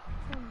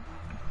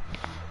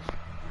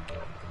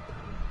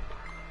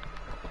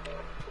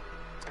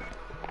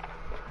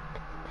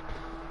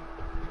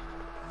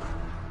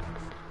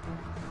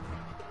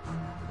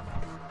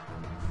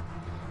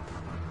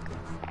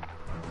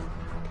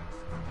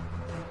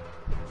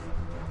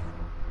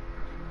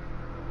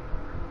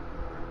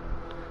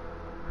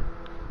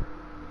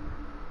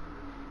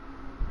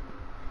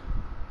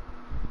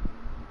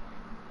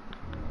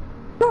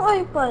 No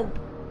iPad.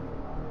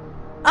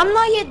 I'm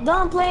not yet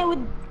done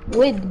playing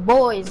with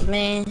boys,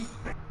 man.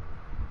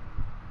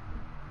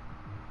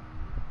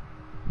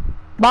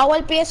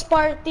 Bawal PS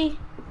party.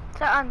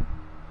 Saan?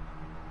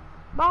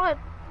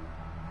 Bakit?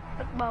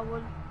 Ba't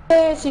bawal?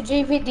 Eh, si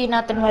JV di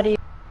natin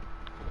marinig.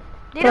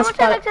 Di naman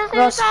siya nagsasalita.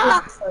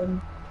 Cross-platform.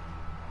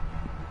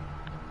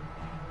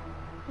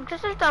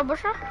 Nagsasalita ba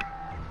siya?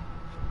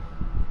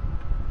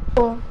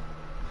 Oh.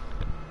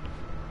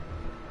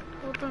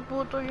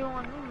 Putol-putol yung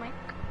ano, mic.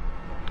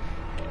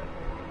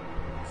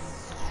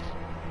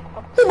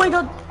 Oh my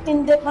god,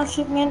 hindi na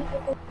shipment.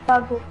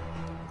 Bago.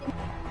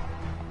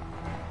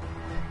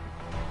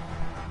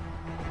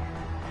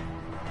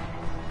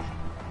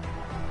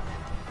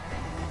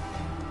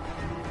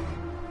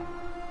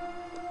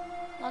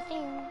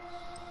 Nothing.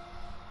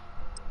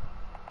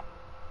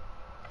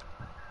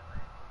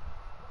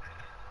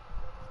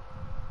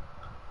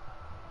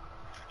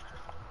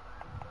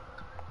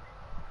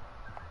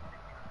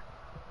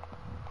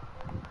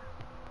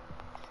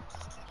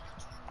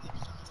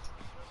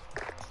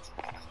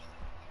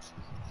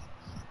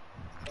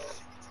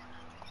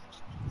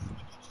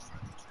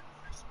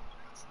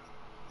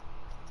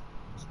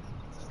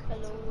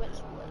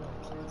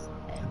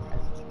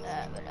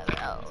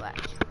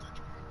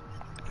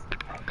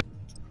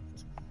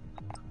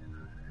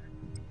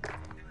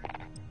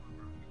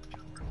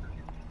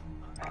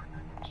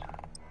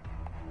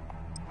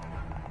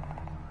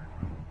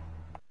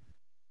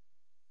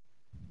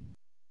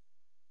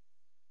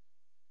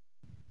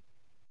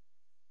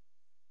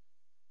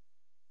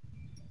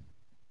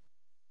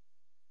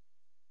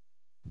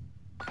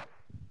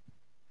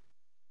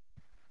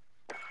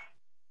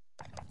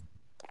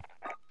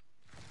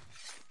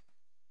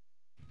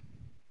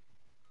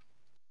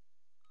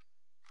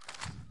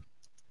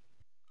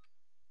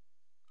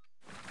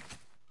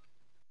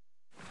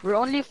 We're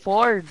only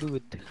 4,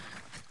 dude.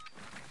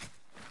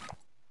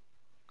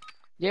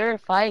 There are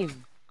 5. Team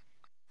You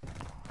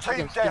guys can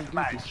do this,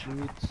 deathmatch.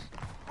 dudes.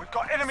 We've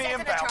got enemy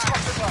inbound.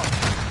 Cross the road.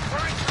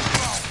 We're in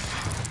control.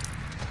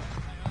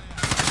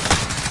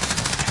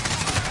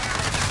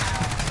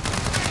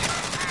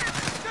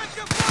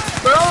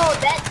 Bro,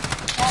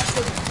 that's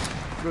it.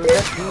 Bro,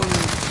 that dude,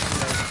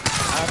 like,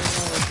 I don't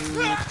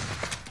know, dude.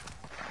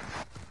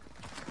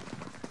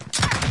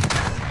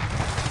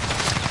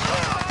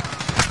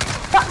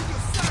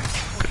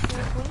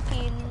 Full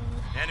kill.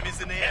 Enemies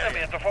in the area.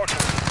 Enemy at the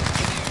fortress.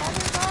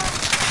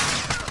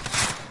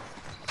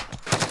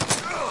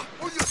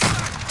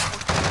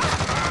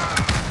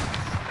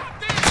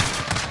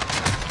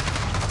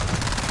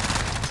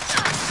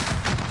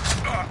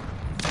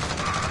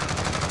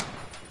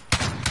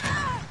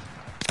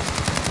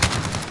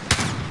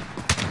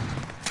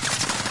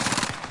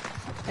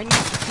 I need to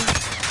see.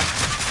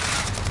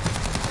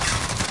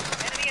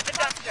 Enemy at the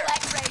dumpster.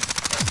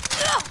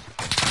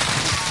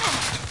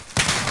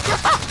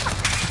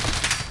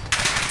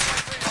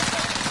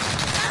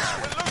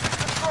 We're losing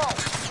control.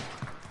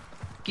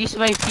 Kiss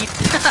my feet.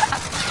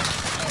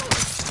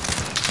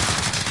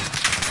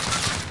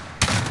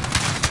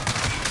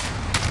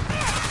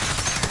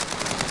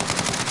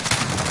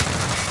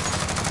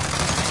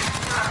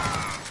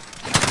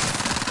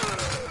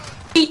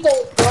 Tito,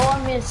 bro, I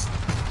miss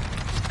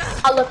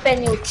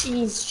jalapeno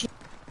cheese.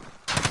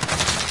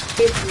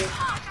 Enemy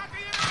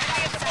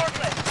at the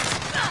forklift.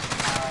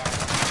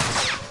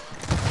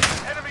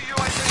 Enemy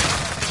UAV.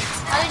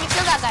 How did you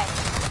kill that guy?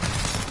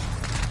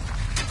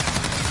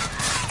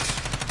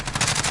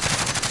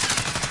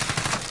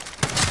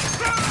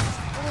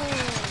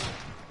 Ooh.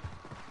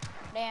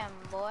 Damn,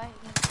 boy.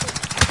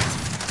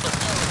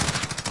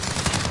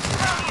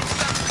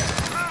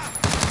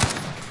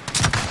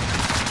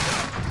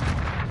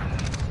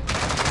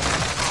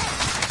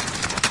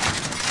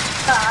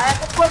 I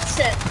have a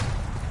question.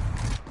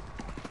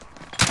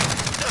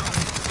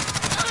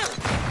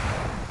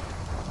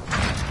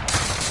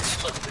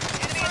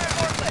 Enemy at the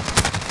forklift.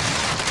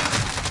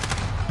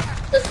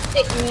 Just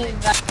take me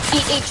back.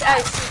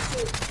 THICC.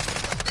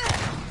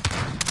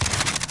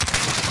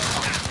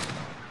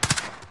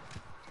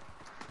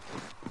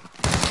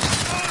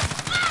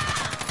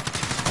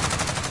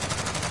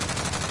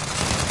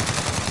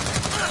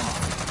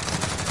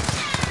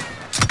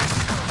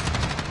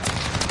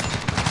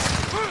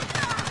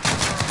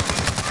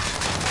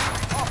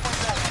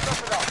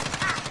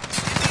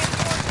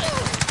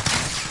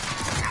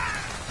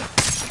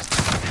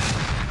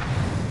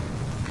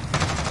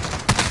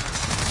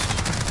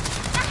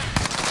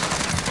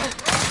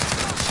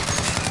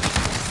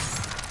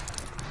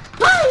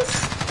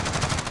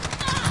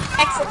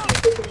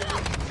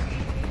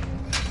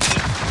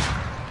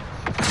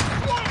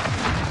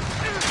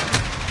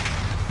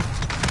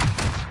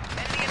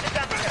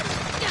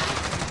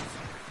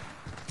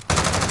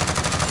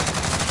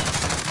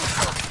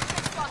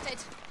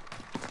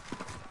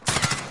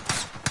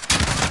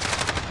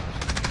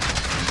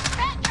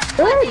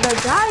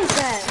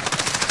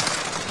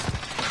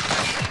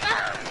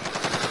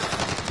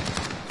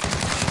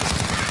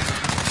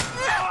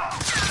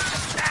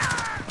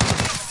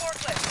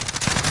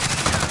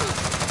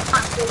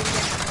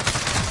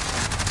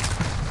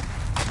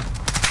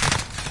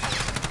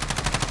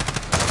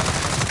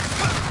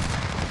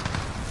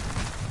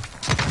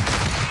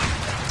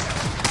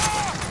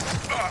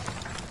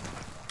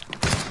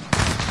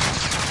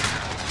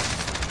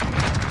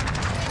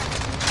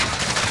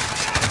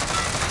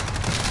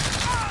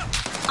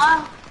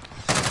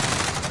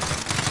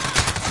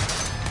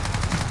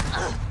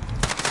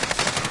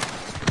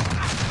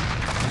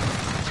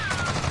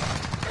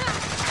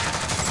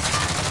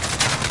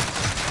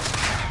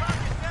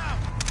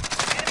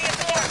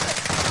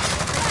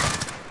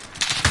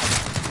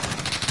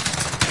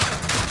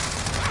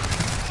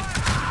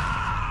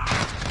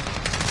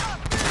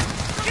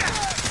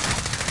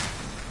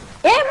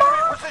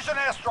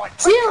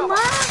 Chill, man.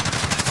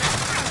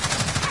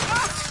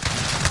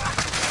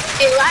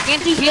 Okay, last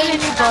Can't three kill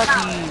games na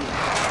lang. anybody.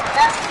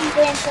 Last 3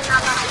 games na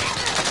lang.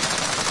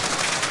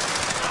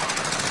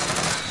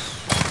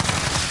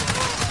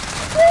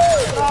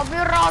 Grabe,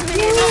 rami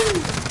nila.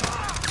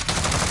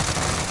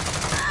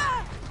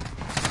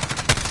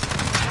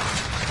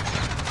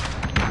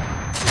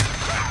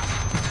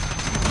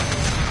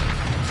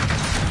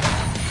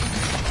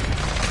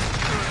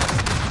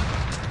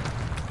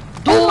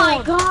 Oh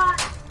my god!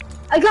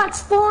 I got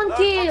spawn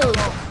killed!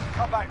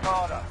 Come back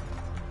harder.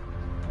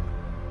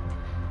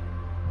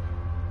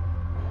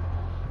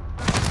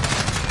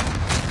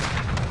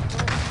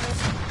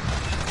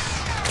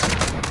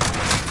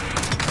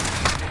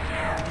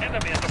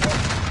 Enemy at the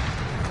front.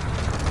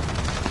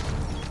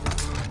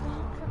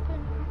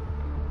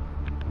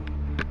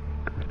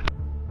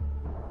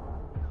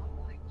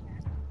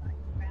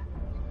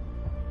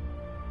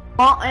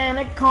 Oh, and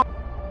it comes.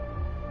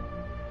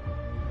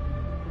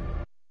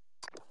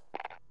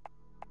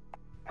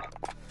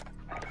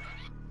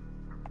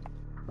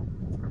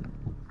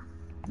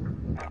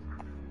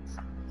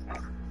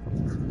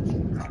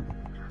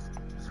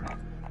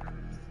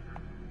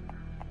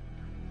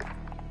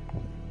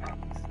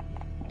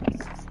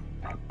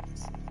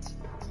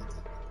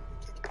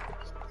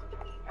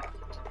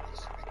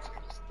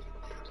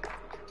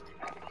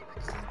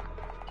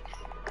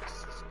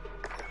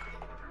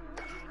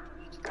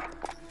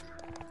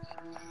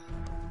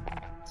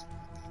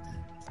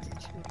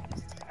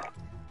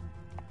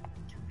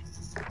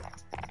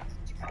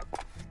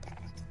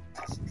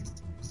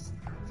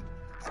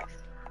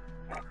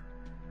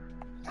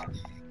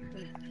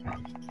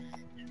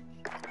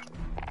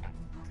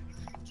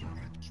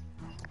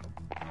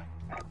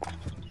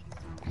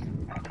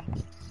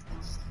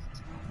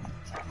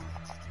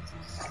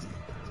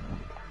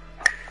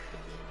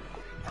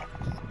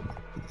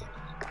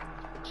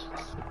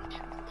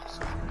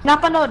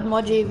 Napanood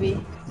mo, JV?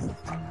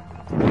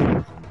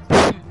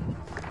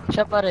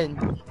 Siya pa rin.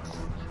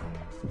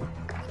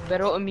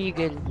 Pero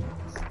umigil.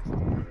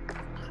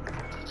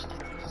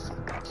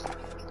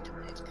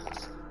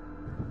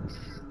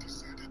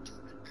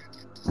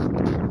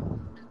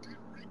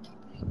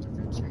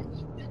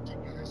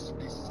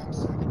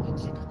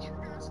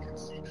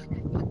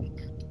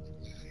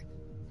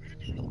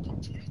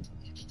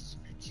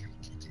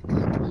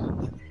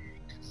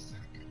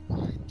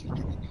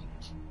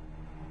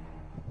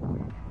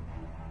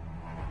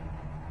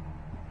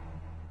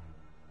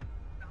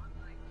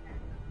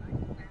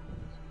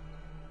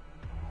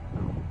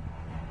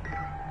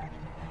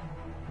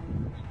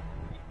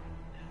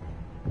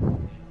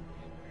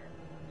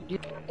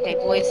 Okay,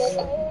 boys.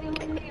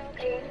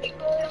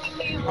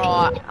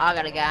 Oh, I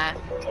gotta go.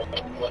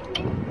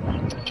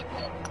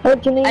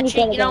 What do you mean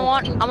Actually, you know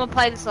what? I'm gonna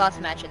play this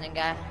last match and then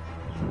go.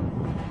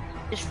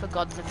 Just for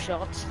gods of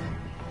shots.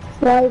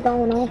 Why are you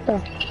going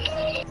after?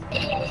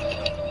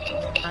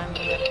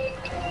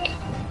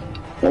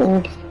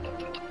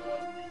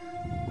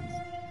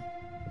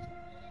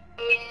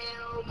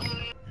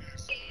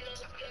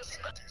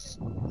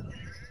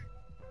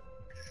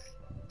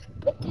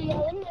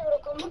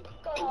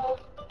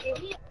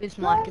 This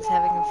mic is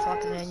having a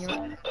fucking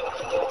annual.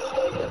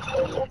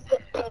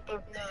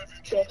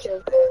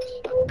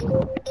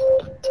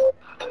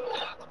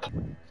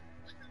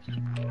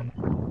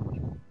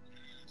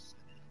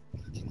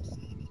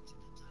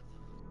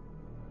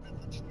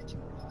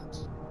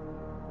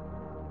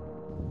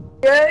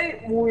 Yay,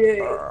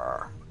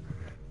 booyah.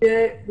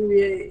 Yay,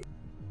 booyah.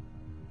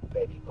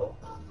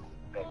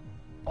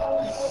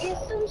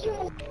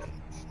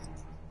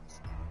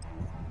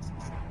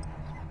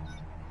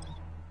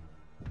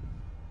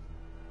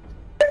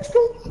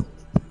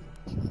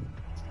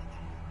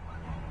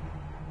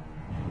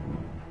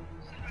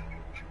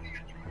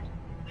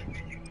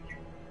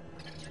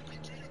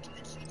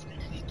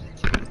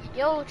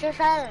 Yo, just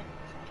Ay,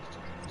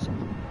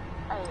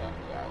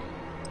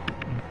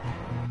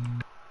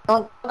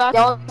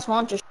 Y'all just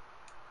want to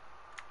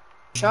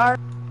shark.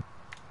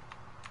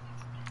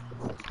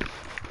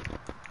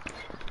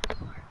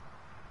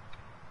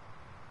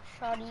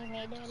 Shorty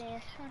made it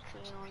ass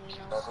country, only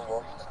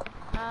know.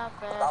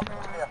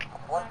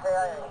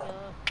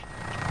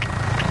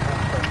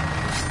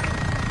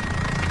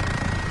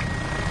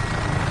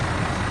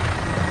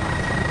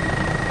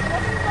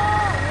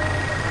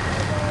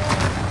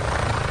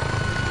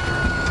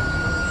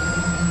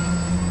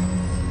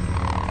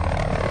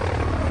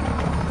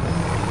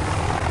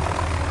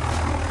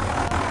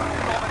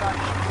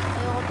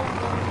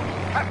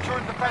 Capture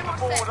and defend the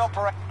forward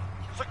operation.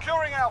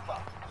 Securing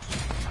Alpha.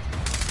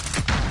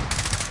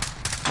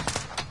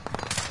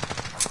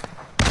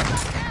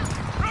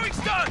 Throwing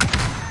stun!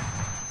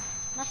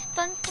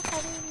 Nastan ko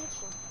sarili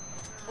ko.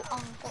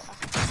 Buang ko ah.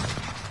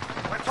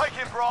 We're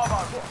taking Bravo.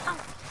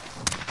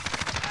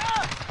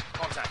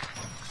 Contact.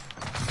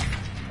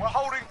 We're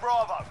holding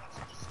Bravo.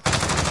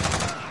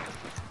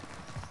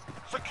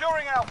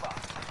 Securing Alpha.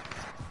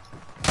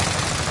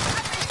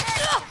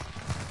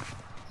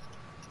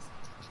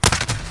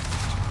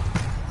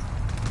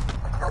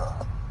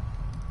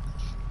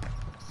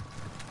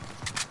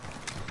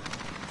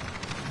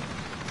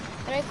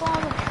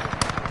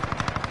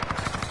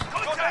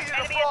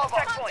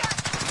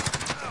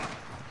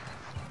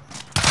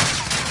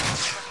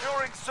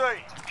 C.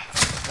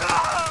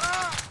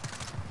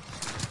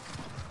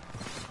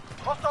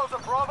 Hostiles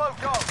at Bravo,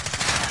 go.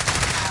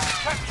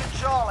 Capture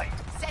Charlie.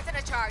 Setting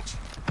a charge.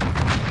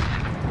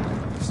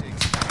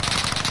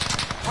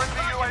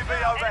 Friendly UAV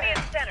Enemy overhead.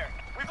 in center.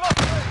 We've lost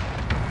B.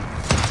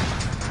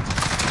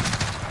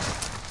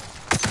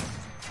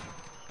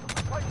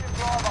 Taking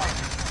Bravo.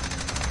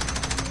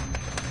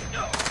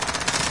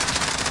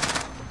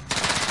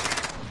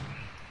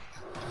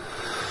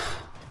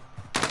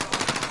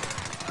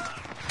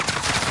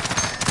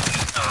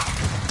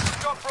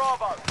 We've got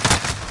Bravo.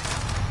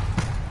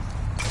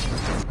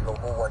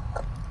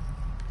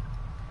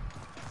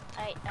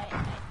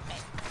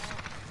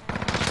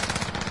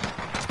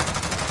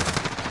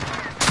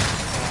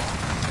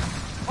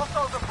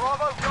 Hostiles at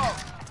Bravo, go.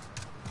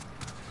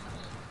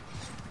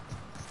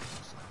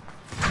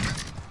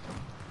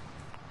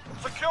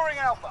 Securing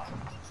Alpha.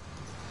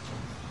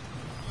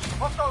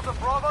 Hostiles at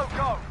Bravo,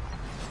 go.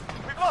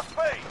 We've lost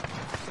B.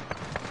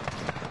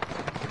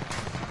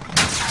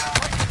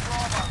 Taking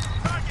Bravo.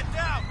 Target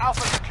down.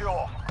 Alpha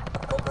secure.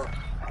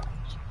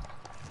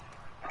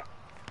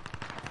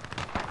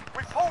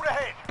 We've pulled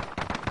ahead.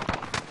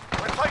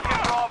 We're taking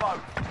Bravo.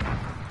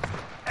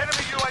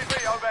 Enemy UAV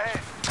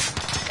overhead.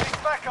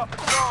 Getting back up at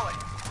Charlie.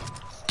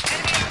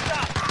 Enemy in the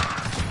top.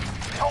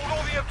 Hold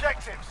all the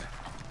objectives.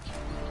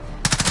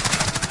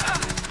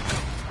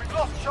 We've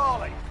lost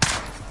Charlie.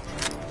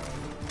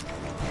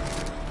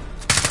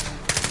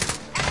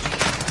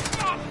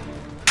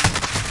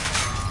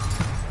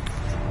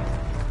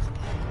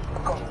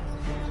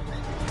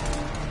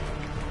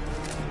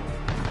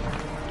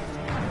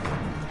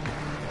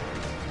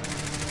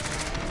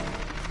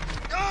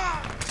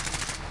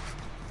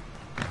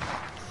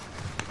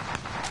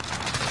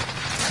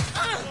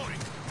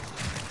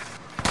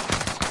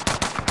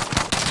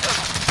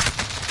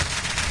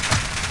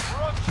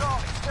 We're on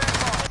Charlie. Stand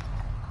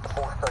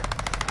by.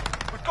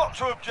 We've got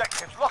 2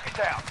 objectives. Lock it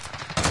down.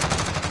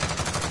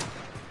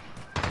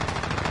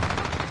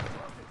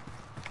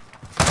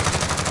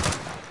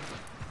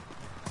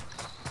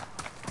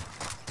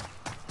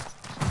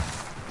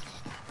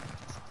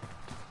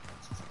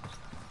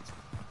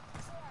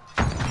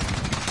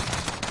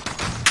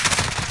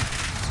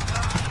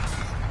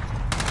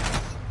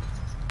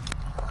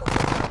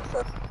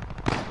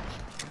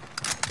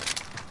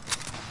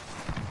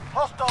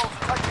 Hostiles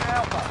are taking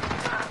Alpha.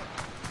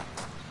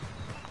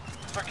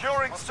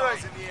 Securing C.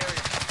 Enemy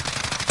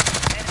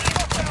in the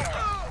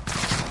courtyard.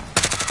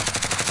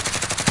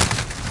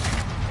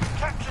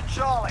 Capture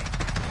Charlie.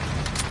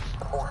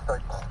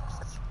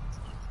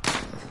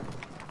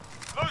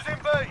 Losing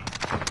B.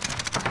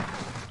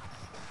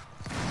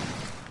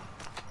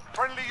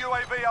 Friendly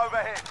UAV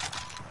overhead.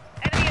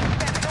 Enemy in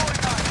center.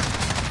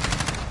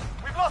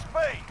 We've lost B.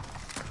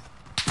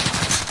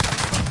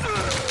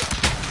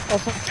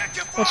 Get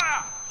your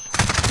fire!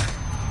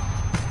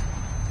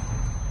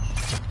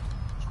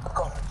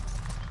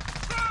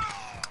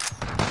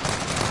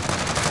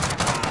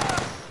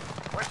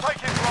 We're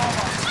taking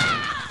Bravo.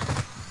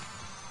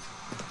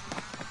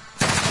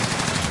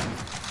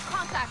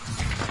 Contact.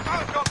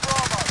 I've got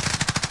Bravo.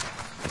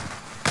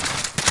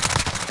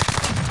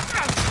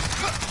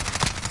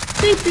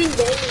 Creeping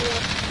baby.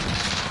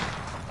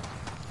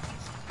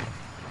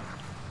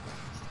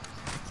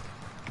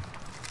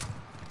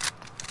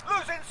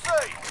 Losing C.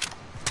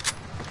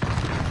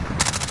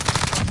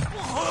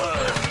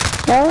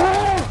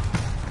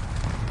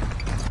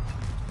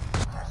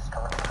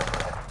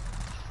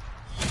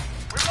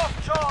 We've lost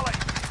Charlie.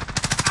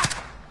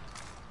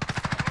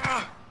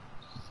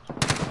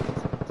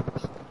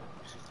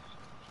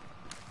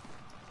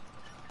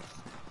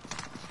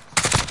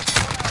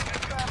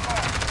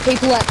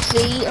 People at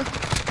sea.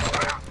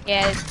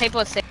 Yeah, there's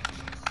people at sea.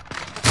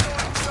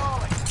 Securing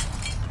Charlie.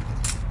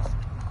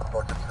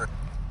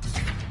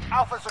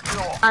 Alpha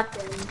secure.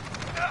 Nothing.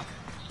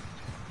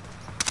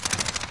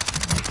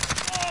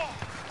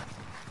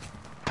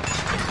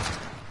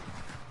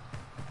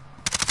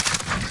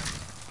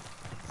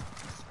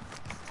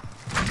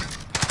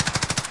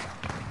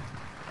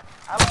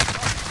 Allied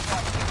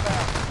contract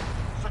inbound.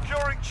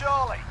 Securing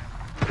Charlie.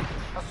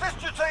 Assist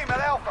your team at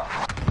Alpha.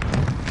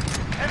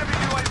 Enemy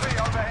UAV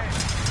overhead.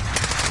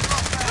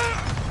 Lost that.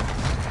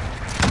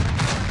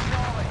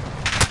 Charlie.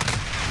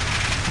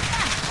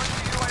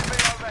 Friendly UAV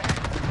overhead.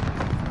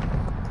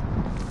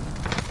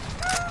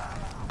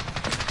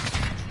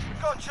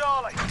 We've got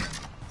Charlie.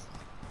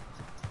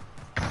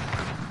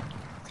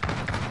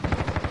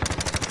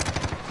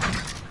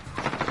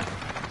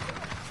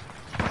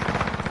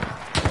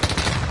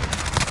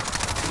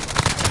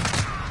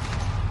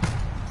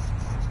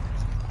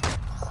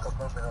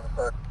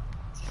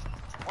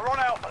 We're on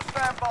Alpha,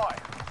 stand by.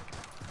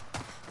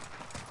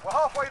 We're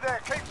halfway there,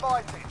 keep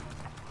fighting.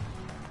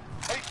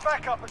 He's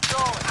back up at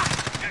Charlie.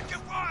 Get your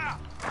fire!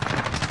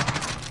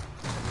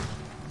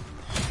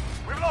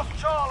 We've lost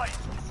Charlie.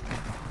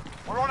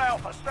 We're on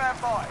Alpha,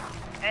 stand by.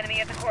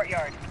 Enemy at the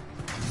courtyard.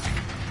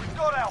 We've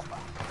got Alpha.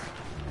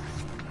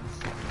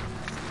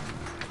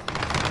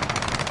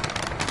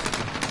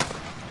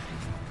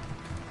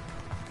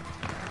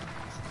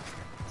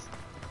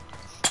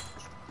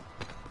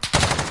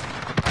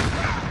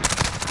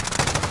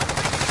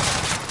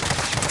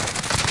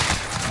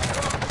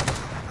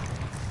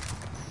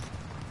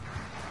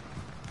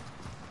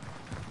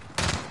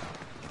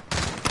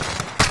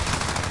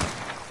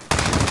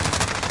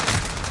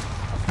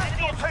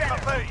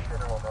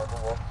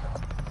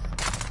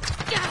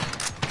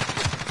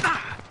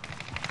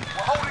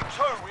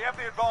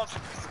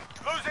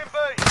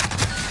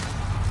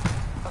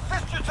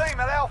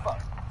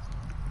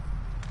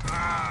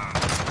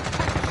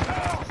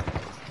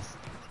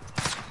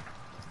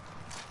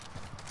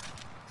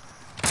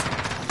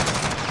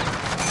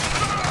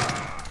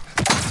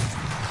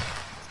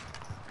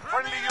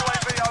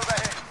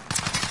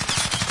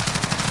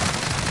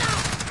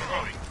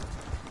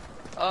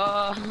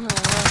 Hello?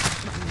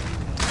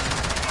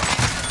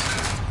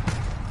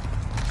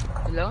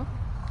 Hello?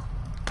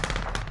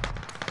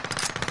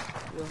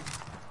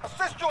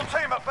 Assist your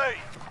team at B.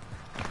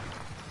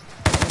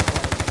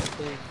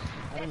 Okay.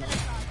 I don't know.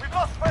 We've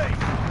lost B.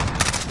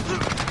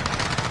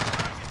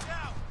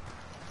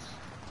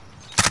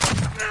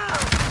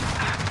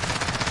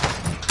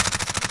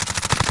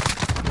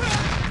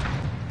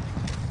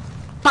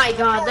 My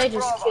God, they Securing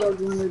just Bravo.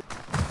 killed one.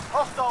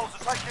 Hostiles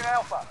are taking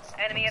Alpha.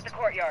 Enemy at the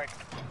courtyard.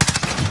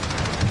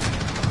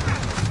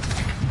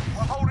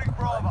 We're holding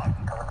Bravo.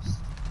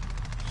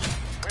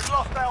 We've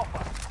lost Alpha.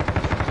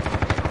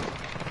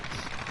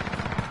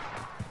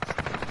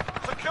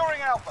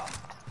 Securing Alpha.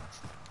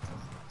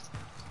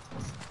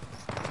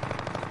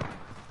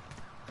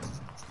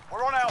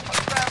 We're on Alpha.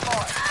 Stand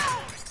by.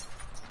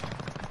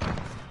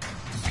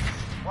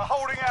 We're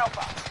holding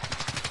Alpha.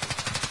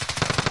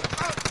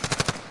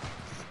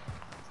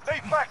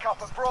 Need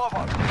backup at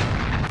Bravo.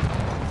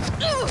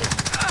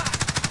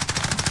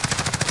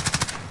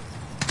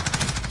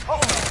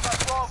 Hostiles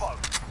at Bravo.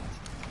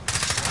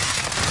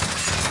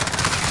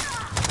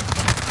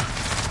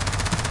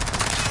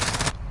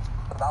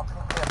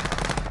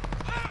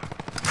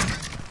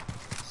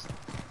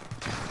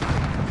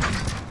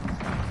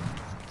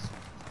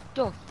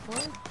 The fuck?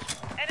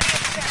 Enemy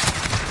at center.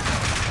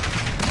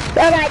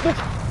 Alright, this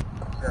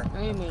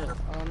Wait a minute.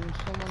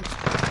 Someone's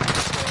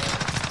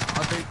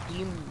other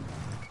team.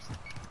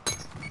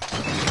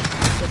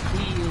 The T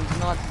is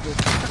not good.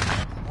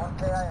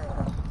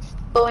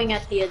 Going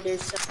at the other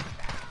side.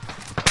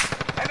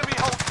 Enemy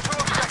holds 2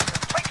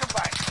 objectives. Take them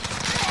back.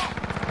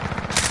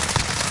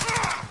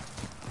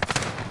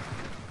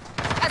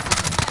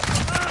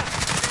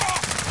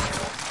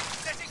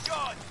 Setting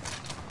guard.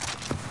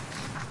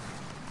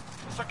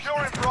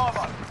 Securing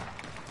Bravo.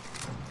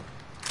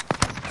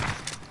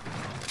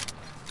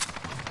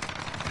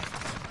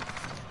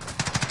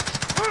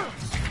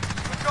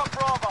 We've got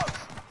Bravo.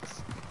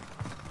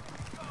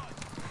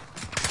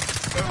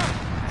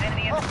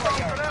 Enemy at the Hostiles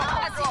courtyard. at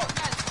Alpha. Go.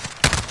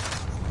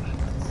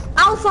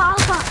 Alpha,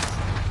 Alpha!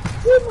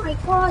 Oh my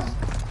God!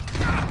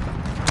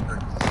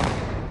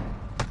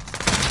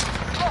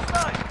 Lost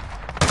A.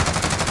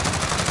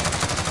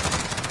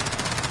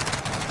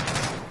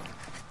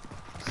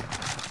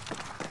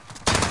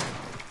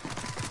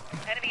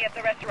 Enemy at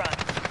the restaurant.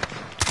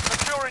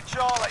 Securing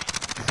Charlie.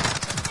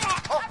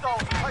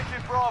 Hostiles are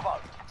taking Bravo.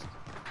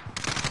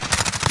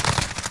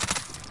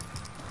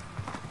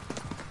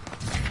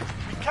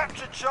 We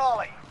captured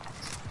Charlie.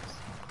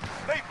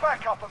 Need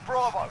backup at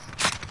Bravo.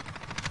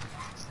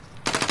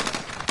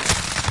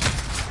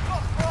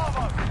 Lost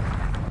Bravo.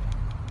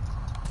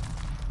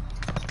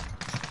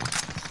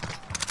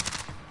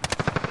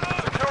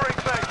 Securing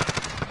B.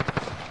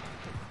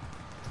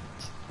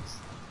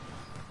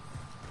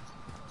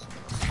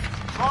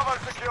 Bravo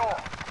secure.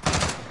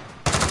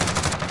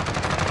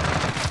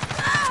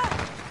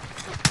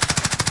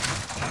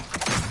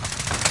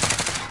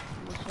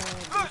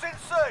 Losing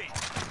C.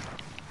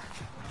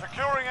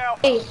 Securing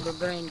Alpha. Hey, The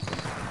brain.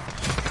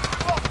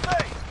 Lost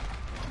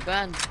C.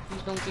 Ban.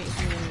 Please don't get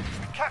me.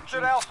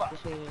 Captured Alpha.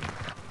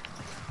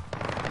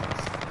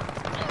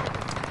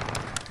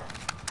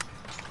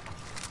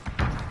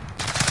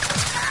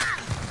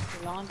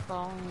 Kailangan pa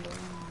akong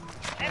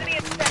Enemy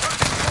at center.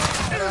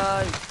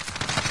 Aray.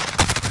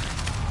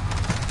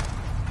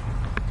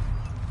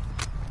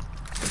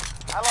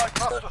 Allied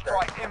cluster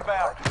strike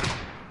inbound.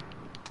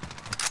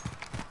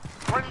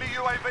 Friendly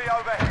UAV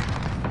overhead.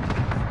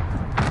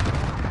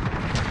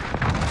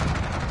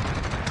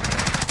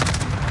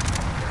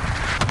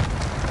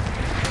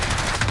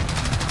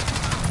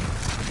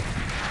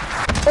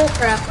 oh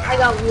crap, I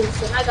got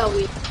Wilson, I got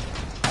Wilson.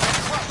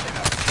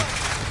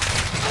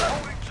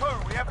 Holding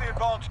 2, we have the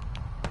advantage.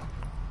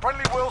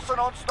 Friendly Wilson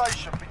on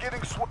station,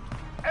 beginning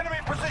enemy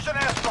precision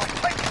airstrike.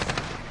 Take it.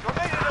 You're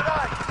needed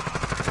today.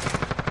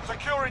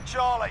 Securing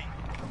Charlie.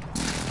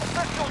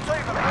 Assist your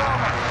team at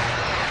Bravo.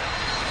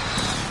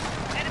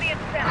 Enemy at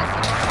center.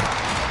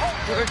 Hold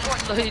your George point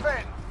to Floyd.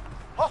 defend.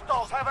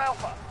 Hostiles have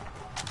Alpha.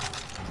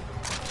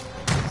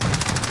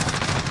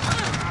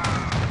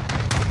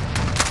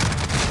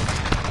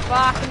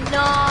 Fuck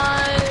no!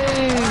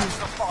 That's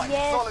the fight.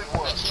 Yes. Solid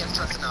work. Can't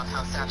stress enough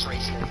how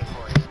saturation is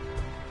important.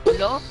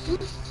 Hello?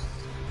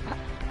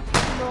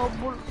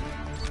 Double.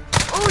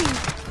 Uy!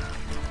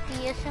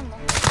 TSM mo.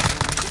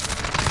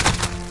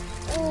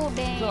 Oh, What's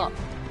damn. up?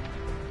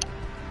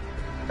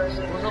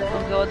 What's up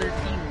from the other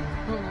team?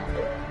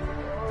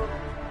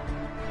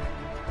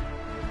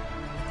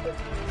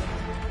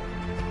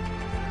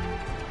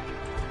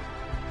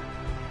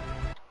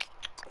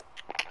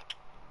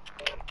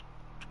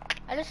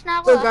 Alas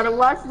na ako So ah. gotta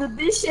wash the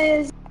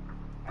dishes.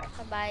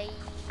 Bye-bye.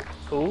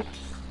 Who?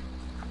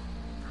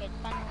 Kahit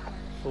paano.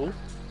 Who?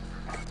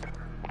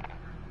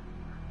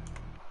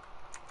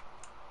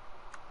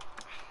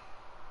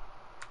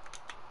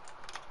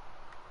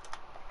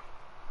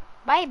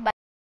 Bye-bye.